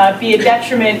be a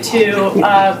detriment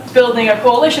to building a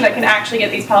coalition that can actually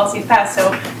get these policies passed.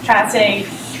 So passing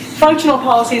functional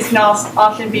policies can also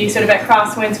often be sort of at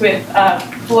crosswinds with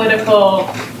political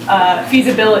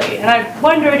feasibility. And I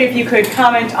wondered if you could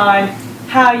comment on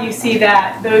how you see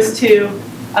those two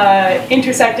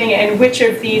intersecting, and which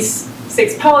of these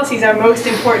 6 policies are most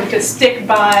important to stick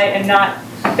by and not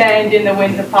bend in the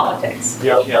winds of politics.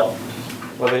 Yeah.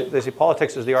 Well, they say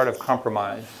politics is the art of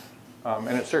compromise,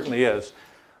 and it certainly is.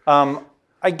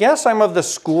 I guess I'm of the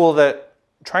school that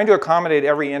trying to accommodate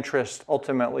every interest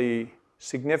ultimately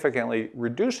significantly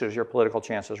reduces your political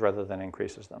chances rather than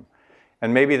increases them.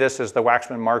 And maybe this is the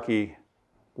Waxman-Markey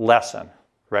lesson,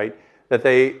 right? That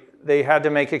they had to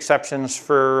make exceptions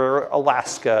for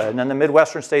Alaska, and then the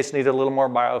Midwestern states needed a little more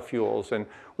biofuels, and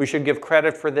we should give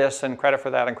credit for this and credit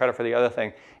for that and credit for the other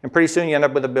thing. And pretty soon you end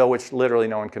up with a bill which literally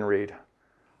no one can read.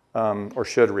 Or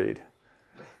should read.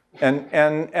 And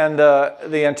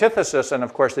the antithesis, and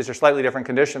of course these are slightly different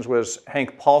conditions, was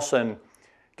Hank Paulson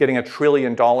getting $1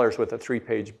 trillion with a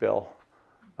 3-page bill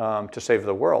to save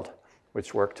the world,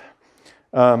 which worked.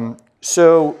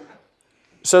 So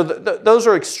So those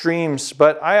are extremes,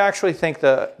 but I actually think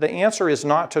the answer is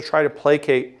not to try to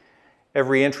placate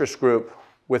every interest group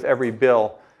with every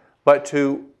bill, but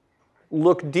to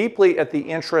look deeply at the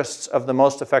interests of the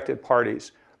most affected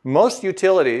parties. Most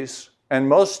utilities and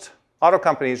most auto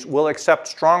companies will accept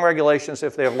strong regulations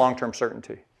if they have long-term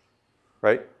certainty,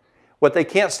 right? What they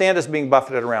can't stand is being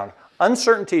buffeted around.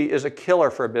 Uncertainty is a killer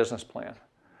for a business plan.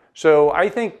 So I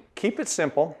think keep it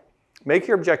simple, make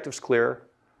your objectives clear,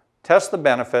 test the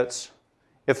benefits.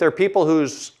 If there are people who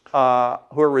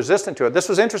are resistant to it, this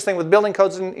was interesting with building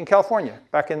codes in California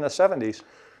back in the 70s.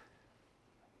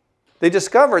 They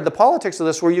discovered the politics of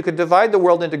this where you could divide the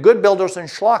world into good builders and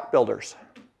schlock builders,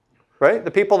 right? The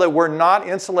people that were not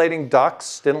insulating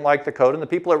ducts didn't like the code, and the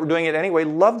people that were doing it anyway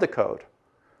loved the code.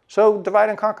 So divide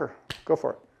and conquer. Go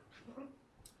for it.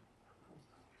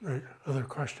 Right. Other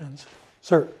questions?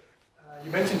 Sir? You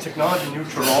mentioned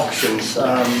technology-neutral auctions,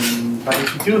 but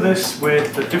if you do this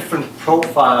with the different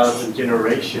profiles and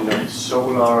generation of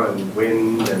solar and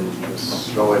wind and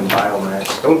throw in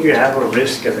biomass, don't you have a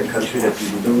risk as a country that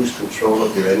you lose control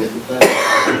of your energy plan?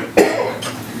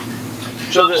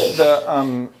 So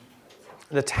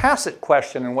the tacit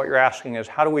question and what you're asking is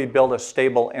how do we build a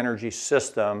stable energy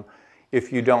system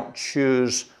if you don't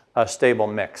choose a stable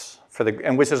mix,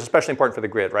 and which is especially important for the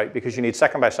grid, right? Because you need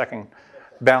second-by-second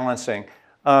balancing.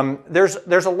 There's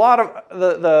a lot of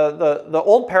the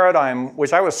old paradigm,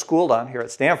 which I was schooled on here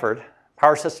at Stanford,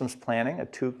 power systems planning, a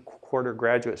 2-quarter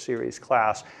graduate series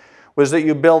class, was that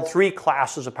you build 3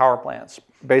 classes of power plants: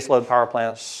 baseload power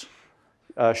plants,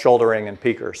 shouldering, and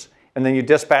peakers. And then you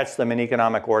dispatch them in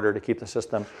economic order to keep the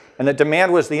system. And that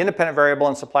demand was the independent variable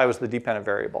and supply was the dependent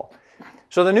variable.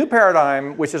 So the new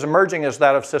paradigm, which is emerging, is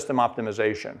that of system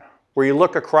optimization, where you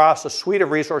look across a suite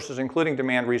of resources, including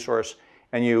demand resource,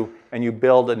 and you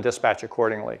build and dispatch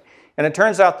accordingly. And it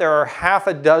turns out there are half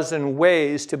a dozen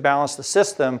ways to balance the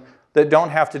system that don't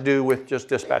have to do with just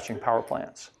dispatching power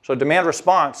plants. So demand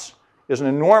response is an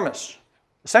enormous,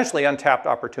 essentially untapped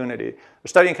opportunity. A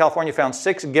study in California found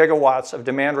 6 gigawatts of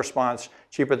demand response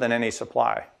cheaper than any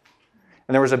supply.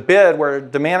 And there was a bid where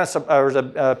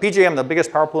PJM, the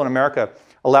biggest power pool in America,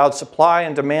 allowed supply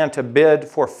and demand to bid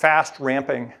for fast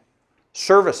ramping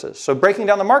services. So breaking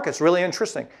down the market is really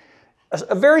interesting.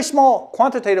 A very small,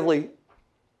 quantitatively,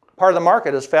 part of the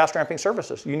market is fast ramping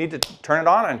services. You need to turn it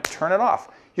on and turn it off.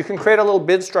 You can create a little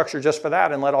bid structure just for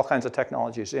that and let all kinds of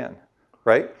technologies in,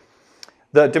 right?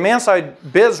 The demand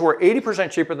side bids were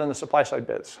 80% cheaper than the supply side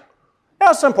bids. Now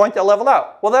at some point they'll level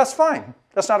out. Well, that's fine.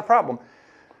 That's not a problem.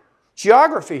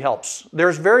 Geography helps.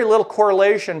 There's very little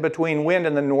correlation between wind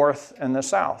in the north and the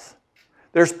south.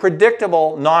 There's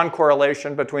predictable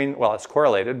non-correlation between, well, it's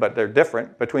correlated, but they're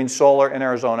different, between solar in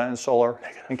Arizona and solar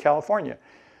in California.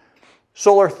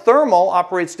 Solar thermal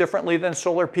operates differently than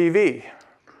solar PV.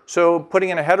 So putting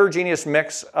in a heterogeneous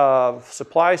mix of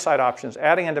supply side options,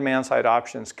 adding in demand side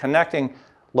options, connecting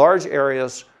large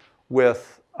areas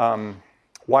with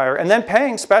wire, and then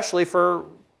paying specially for,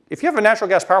 if you have a natural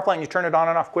gas power plant and you turn it on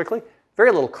and off quickly,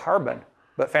 very little carbon,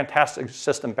 but fantastic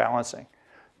system balancing.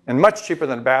 And much cheaper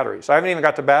than batteries. I haven't even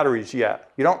got to batteries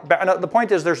yet. The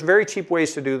point is there's very cheap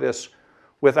ways to do this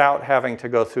without having to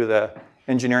go through the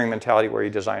engineering mentality where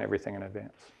you design everything in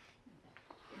advance.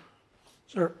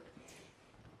 Sir?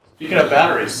 Speaking of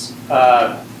batteries,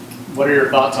 what are your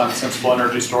thoughts on sensible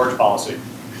energy storage policy?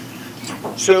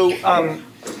 So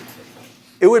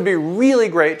it would be really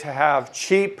great to have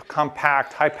cheap,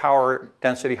 compact, high power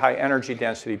density, high energy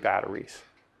density batteries.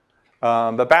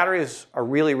 But batteries are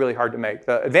really, really hard to make.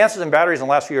 The advances in batteries in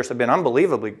the last few years have been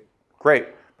unbelievably great,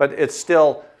 but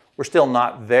we're still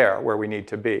not there where we need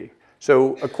to be.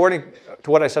 So according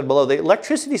to what I said below, the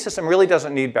electricity system really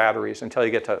doesn't need batteries until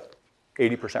you get to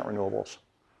 80% renewables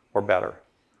or better.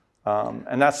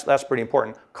 And that's pretty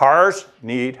important. Cars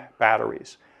need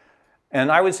batteries.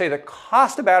 And I would say the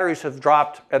cost of batteries have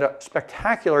dropped at a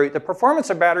spectacular rate. The performance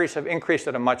of batteries have increased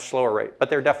at a much slower rate, but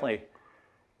they're definitely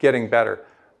getting better.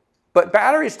 But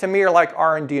batteries, to me, are like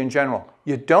R&D in general.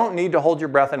 You don't need to hold your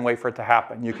breath and wait for it to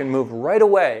happen. You can move right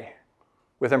away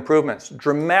with improvements,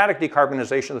 dramatic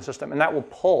decarbonization of the system, and that will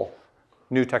pull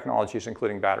new technologies,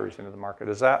 including batteries, into the market.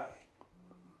 Does that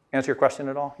answer your question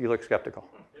at all? You look skeptical.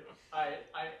 I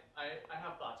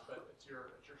have thoughts, but it's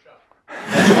your show.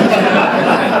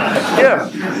 Yeah.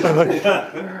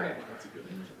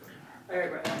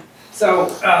 So,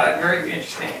 very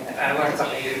interesting. I learned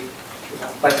something new.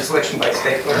 Like the selection by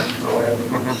stapler or whatever.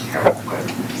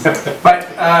 But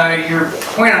your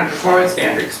point on performance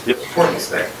standards, importance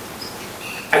there,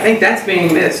 I think that's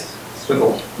being missed.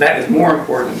 So that is more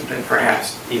important than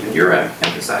perhaps even you're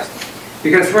emphasizing.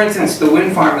 Because, for instance, the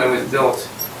wind farm that was built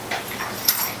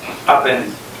up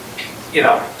in,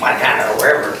 Montana or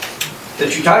wherever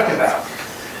that you're talking about,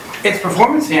 its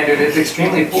performance standard is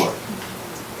extremely poor.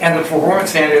 And the performance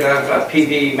standard of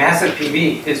PV, massive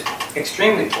PV, is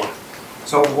extremely poor.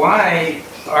 So why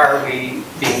are we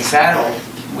being saddled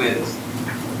with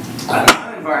a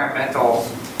non-environmental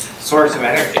source of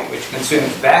energy, which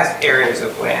consumes vast areas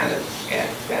of land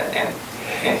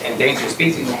and endangered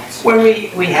species, when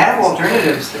we have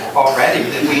alternatives already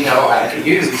that we know how to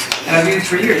use, and I've used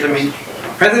for years. I mean,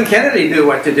 President Kennedy knew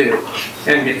what to do,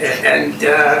 and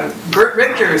Burt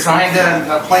Richter signed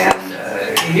a plan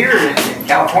here in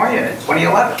California in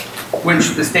 2011, which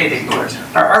the state ignores.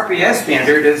 Our RPS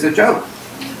standard is a joke.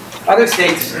 Other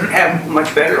states have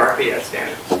much better RPS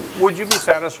standards. Would you be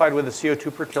satisfied with the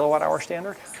CO2 per kilowatt hour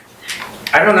standard?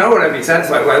 I don't know what I'd be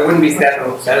satisfied with. I wouldn't be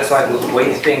satisfied with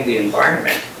wasting the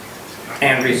environment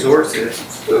and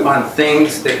resources on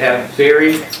things that have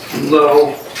very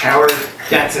low power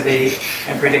density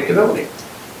and predictability.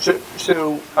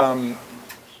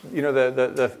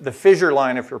 The fissure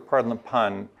line, if you'll pardon the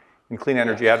pun, in clean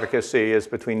energy advocacy is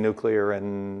between nuclear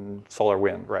and solar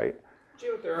wind, right?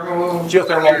 Geothermal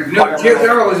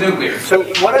is nuclear. So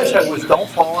what I said was don't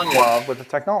fall in love with the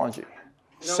technology.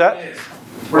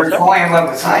 We're falling in love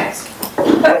with science.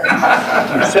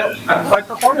 By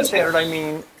performance standard, I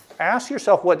mean, ask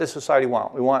yourself what does society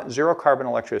want? We want zero carbon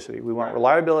electricity. We want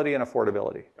reliability and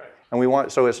affordability. And we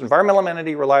want, so it's environmental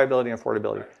amenity, reliability, and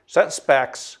affordability. Set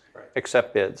specs,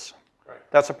 accept bids.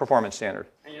 That's a performance standard.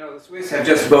 And the Swiss have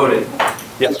just voted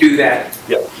to do that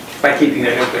by keeping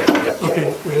their nuclear.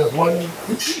 Okay, we have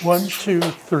one, two,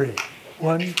 three.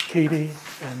 One, Katie,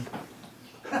 and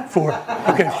 4.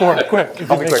 Okay, 4, quick. You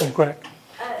can make them quick.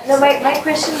 No, my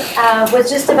question was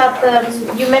just about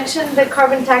you mentioned the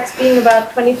carbon tax being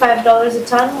about $25 a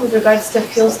ton with regards to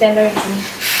fuel standards,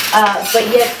 but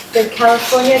yet the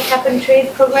California cap and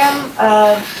trade program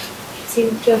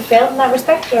seems to have failed in that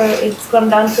respect, or it's gone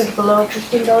down to below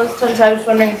 $15 a ton. So I was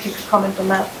wondering if you could comment on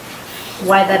that,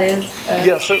 why that is.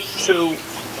 So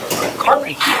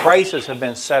carbon prices have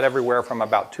been set everywhere from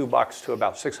about $2 to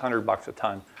about $600 a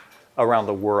ton around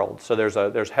the world. So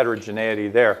there's heterogeneity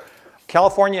there.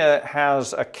 California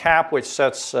has a cap which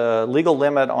sets a legal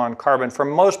limit on carbon for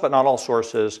most but not all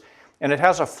sources, and it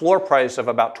has a floor price of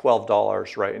about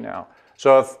 $12 right now.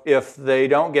 So if they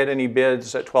don't get any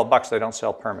bids at $12, they don't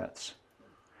sell permits.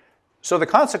 So the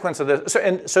consequence of this,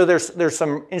 so there's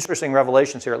some interesting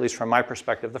revelations here, at least from my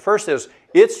perspective. The first is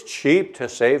it's cheap to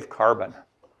save carbon.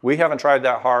 We haven't tried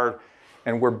that hard,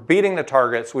 and we're beating the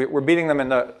targets. We're beating them in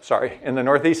the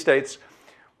Northeast states.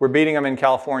 We're beating them in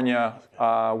California.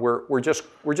 We're just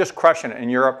crushing it in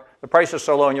Europe. The price is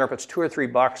so low in Europe, it's $2 or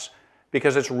 $3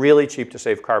 because it's really cheap to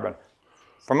save carbon.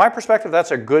 From my perspective, that's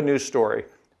a good news story.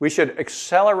 We should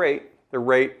accelerate the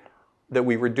rate that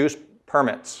we reduce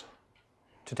permits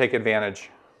to take advantage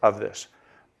of this.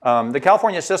 The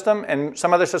California system and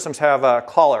some other systems have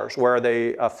collars where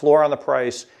they floor on the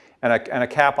price and a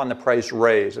cap on the price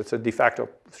raise. It's a de facto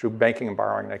through banking and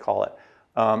borrowing, they call it.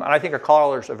 And I think a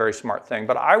collar is a very smart thing.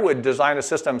 But I would design a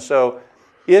system so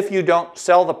if you don't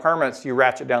sell the permits, you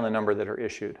ratchet down the number that are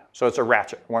issued. So it's a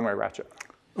ratchet, one-way ratchet.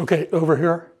 Okay, over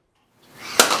here.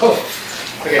 Oh,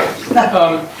 okay.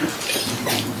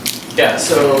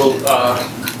 So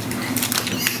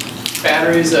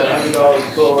batteries at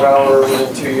 $100 kilowatt hour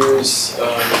within 2 years,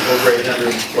 over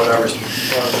 800 watt hours,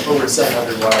 over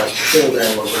 700 watt hours per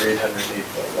kilogram, over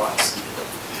 808 watts.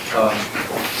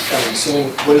 I'm assuming,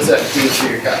 what does that do to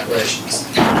your calculations?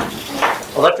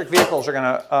 Electric vehicles are going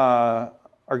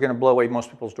to blow away most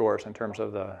people's doors in terms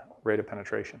of the rate of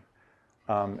penetration,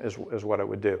 is what it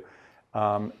would do.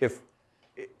 If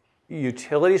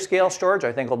utility scale storage,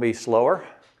 I think will be slower.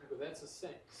 But that's the same.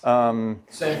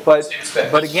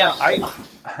 But again,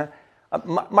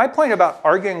 my point about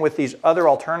arguing with these other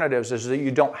alternatives is that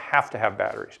you don't have to have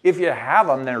batteries. If you have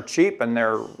them, they're cheap and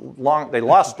they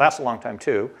last a long time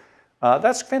too.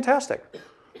 That's fantastic.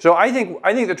 So I think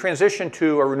the transition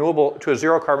to a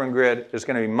zero carbon grid is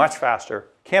going to be much faster,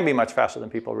 can be much faster than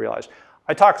people realize.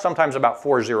 I talk sometimes about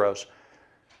 4 zeros.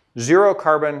 Zero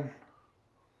carbon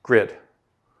grid,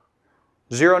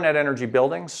 zero net energy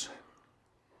buildings,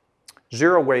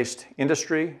 zero waste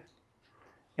industry,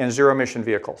 and zero emission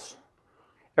vehicles.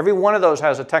 Every one of those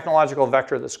has a technological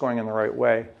vector that's going in the right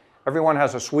way. Every one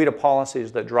has a suite of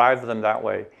policies that drive them that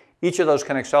way. Each of those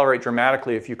can accelerate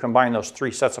dramatically if you combine those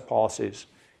 3 sets of policies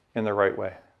in the right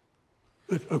way.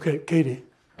 Okay, Katie.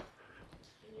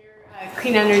 In your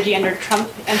clean energy under Trump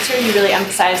answer, you really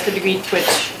emphasized the degree to which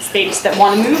states that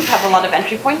want to move have a lot of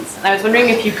entry points. And I was wondering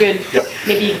if you could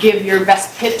maybe give your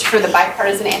best pitch for the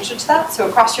bipartisan answer to that. So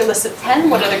across your list of 10,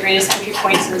 what are the greatest entry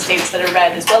points in the states that are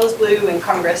red as well as blue in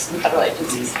Congress and federal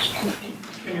agencies?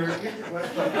 Can you repeat the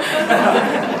question?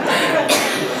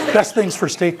 Best things for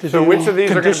state to do. So which of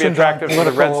these are going to be conditioned on attractive to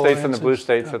the red political states and the blue alliances.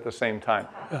 states at the same time?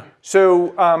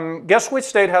 So guess which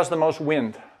state has the most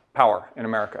wind power in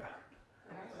America?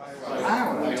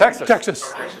 Texas.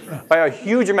 Texas. By a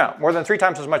huge amount, more than 3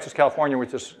 times as much as California,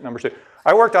 which is number 2.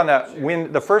 I worked on that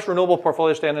wind. The first renewable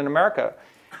portfolio stand in America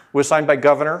was signed by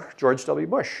Governor George W.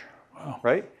 Bush,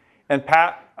 right? And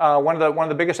Pat, one of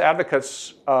the biggest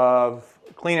advocates of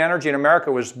clean energy in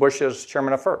America was Bush's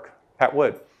chairman of FERC, Pat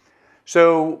Wood.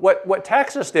 So what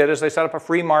Texas did is they set up a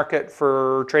free market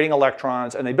for trading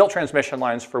electrons, and they built transmission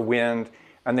lines for wind,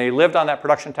 and they lived on that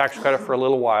production tax credit for a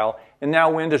little while, and now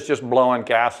wind is just blowing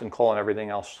gas and coal and everything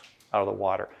else out of the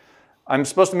water. I'm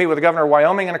supposed to meet with the governor of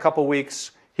Wyoming in a couple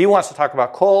weeks. He wants to talk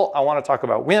about coal. I want to talk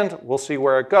about wind. We'll see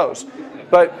where it goes.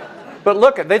 But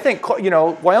look, they think,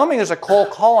 Wyoming is a coal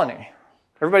colony.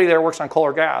 Everybody there works on coal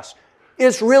or gas.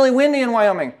 It's really windy in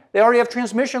Wyoming. They already have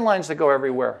transmission lines that go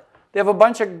everywhere. They have a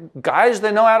bunch of guys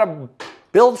that know how to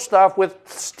build stuff with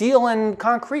steel and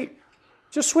concrete.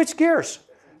 Just switch gears.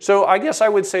 So I guess I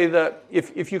would say that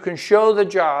if you can show the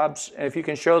jobs, and if you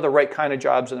can show the right kind of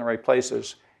jobs in the right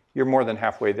places, you're more than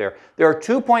halfway there. There are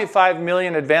 2.5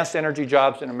 million advanced energy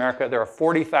jobs in America. There are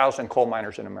 40,000 coal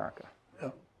miners in America.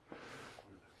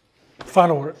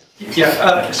 Final word.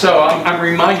 Yeah, so I'm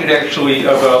reminded actually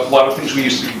of a lot of things we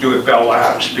used to do at Bell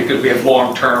Labs because we have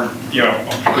long-term,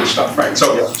 good stuff, right?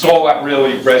 So all that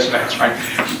really resonates, right?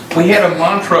 We had a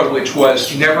mantra which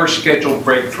was never schedule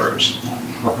breakthroughs.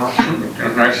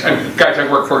 And guys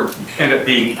I work for end up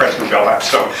being president of Bell Labs.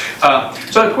 So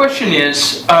the question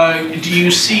is, do you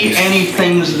see any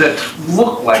things that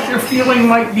look like they're feeling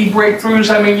might be breakthroughs?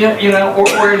 I mean,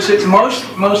 or is it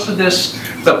most of this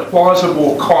the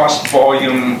plausible cost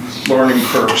volume learning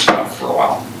curve stuff for a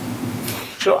while?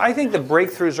 So I think the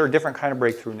breakthroughs are a different kind of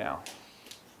breakthrough now.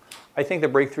 I think the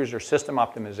breakthroughs are system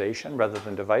optimization rather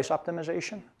than device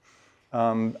optimization.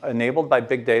 Enabled by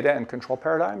big data and control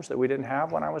paradigms that we didn't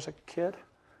have when I was a kid.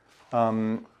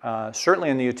 Certainly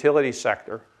in the utility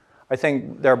sector. I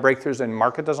think there are breakthroughs in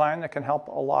market design that can help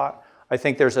a lot. I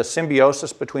think there's a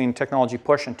symbiosis between technology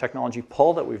push and technology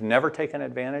pull that we've never taken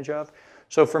advantage of.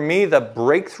 So for me, the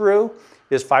breakthrough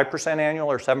is 5% annual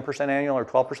or 7% annual or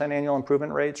 12% annual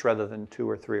improvement rates rather than 2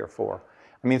 or 3 or 4.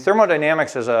 I mean,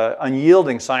 thermodynamics is an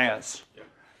unyielding science. It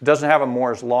doesn't have a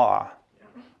Moore's law.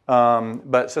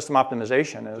 But system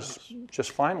optimization is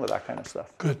just fine with that kind of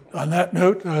stuff. Good. On that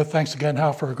note, thanks again,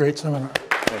 Hal, for a great seminar.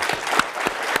 Thanks.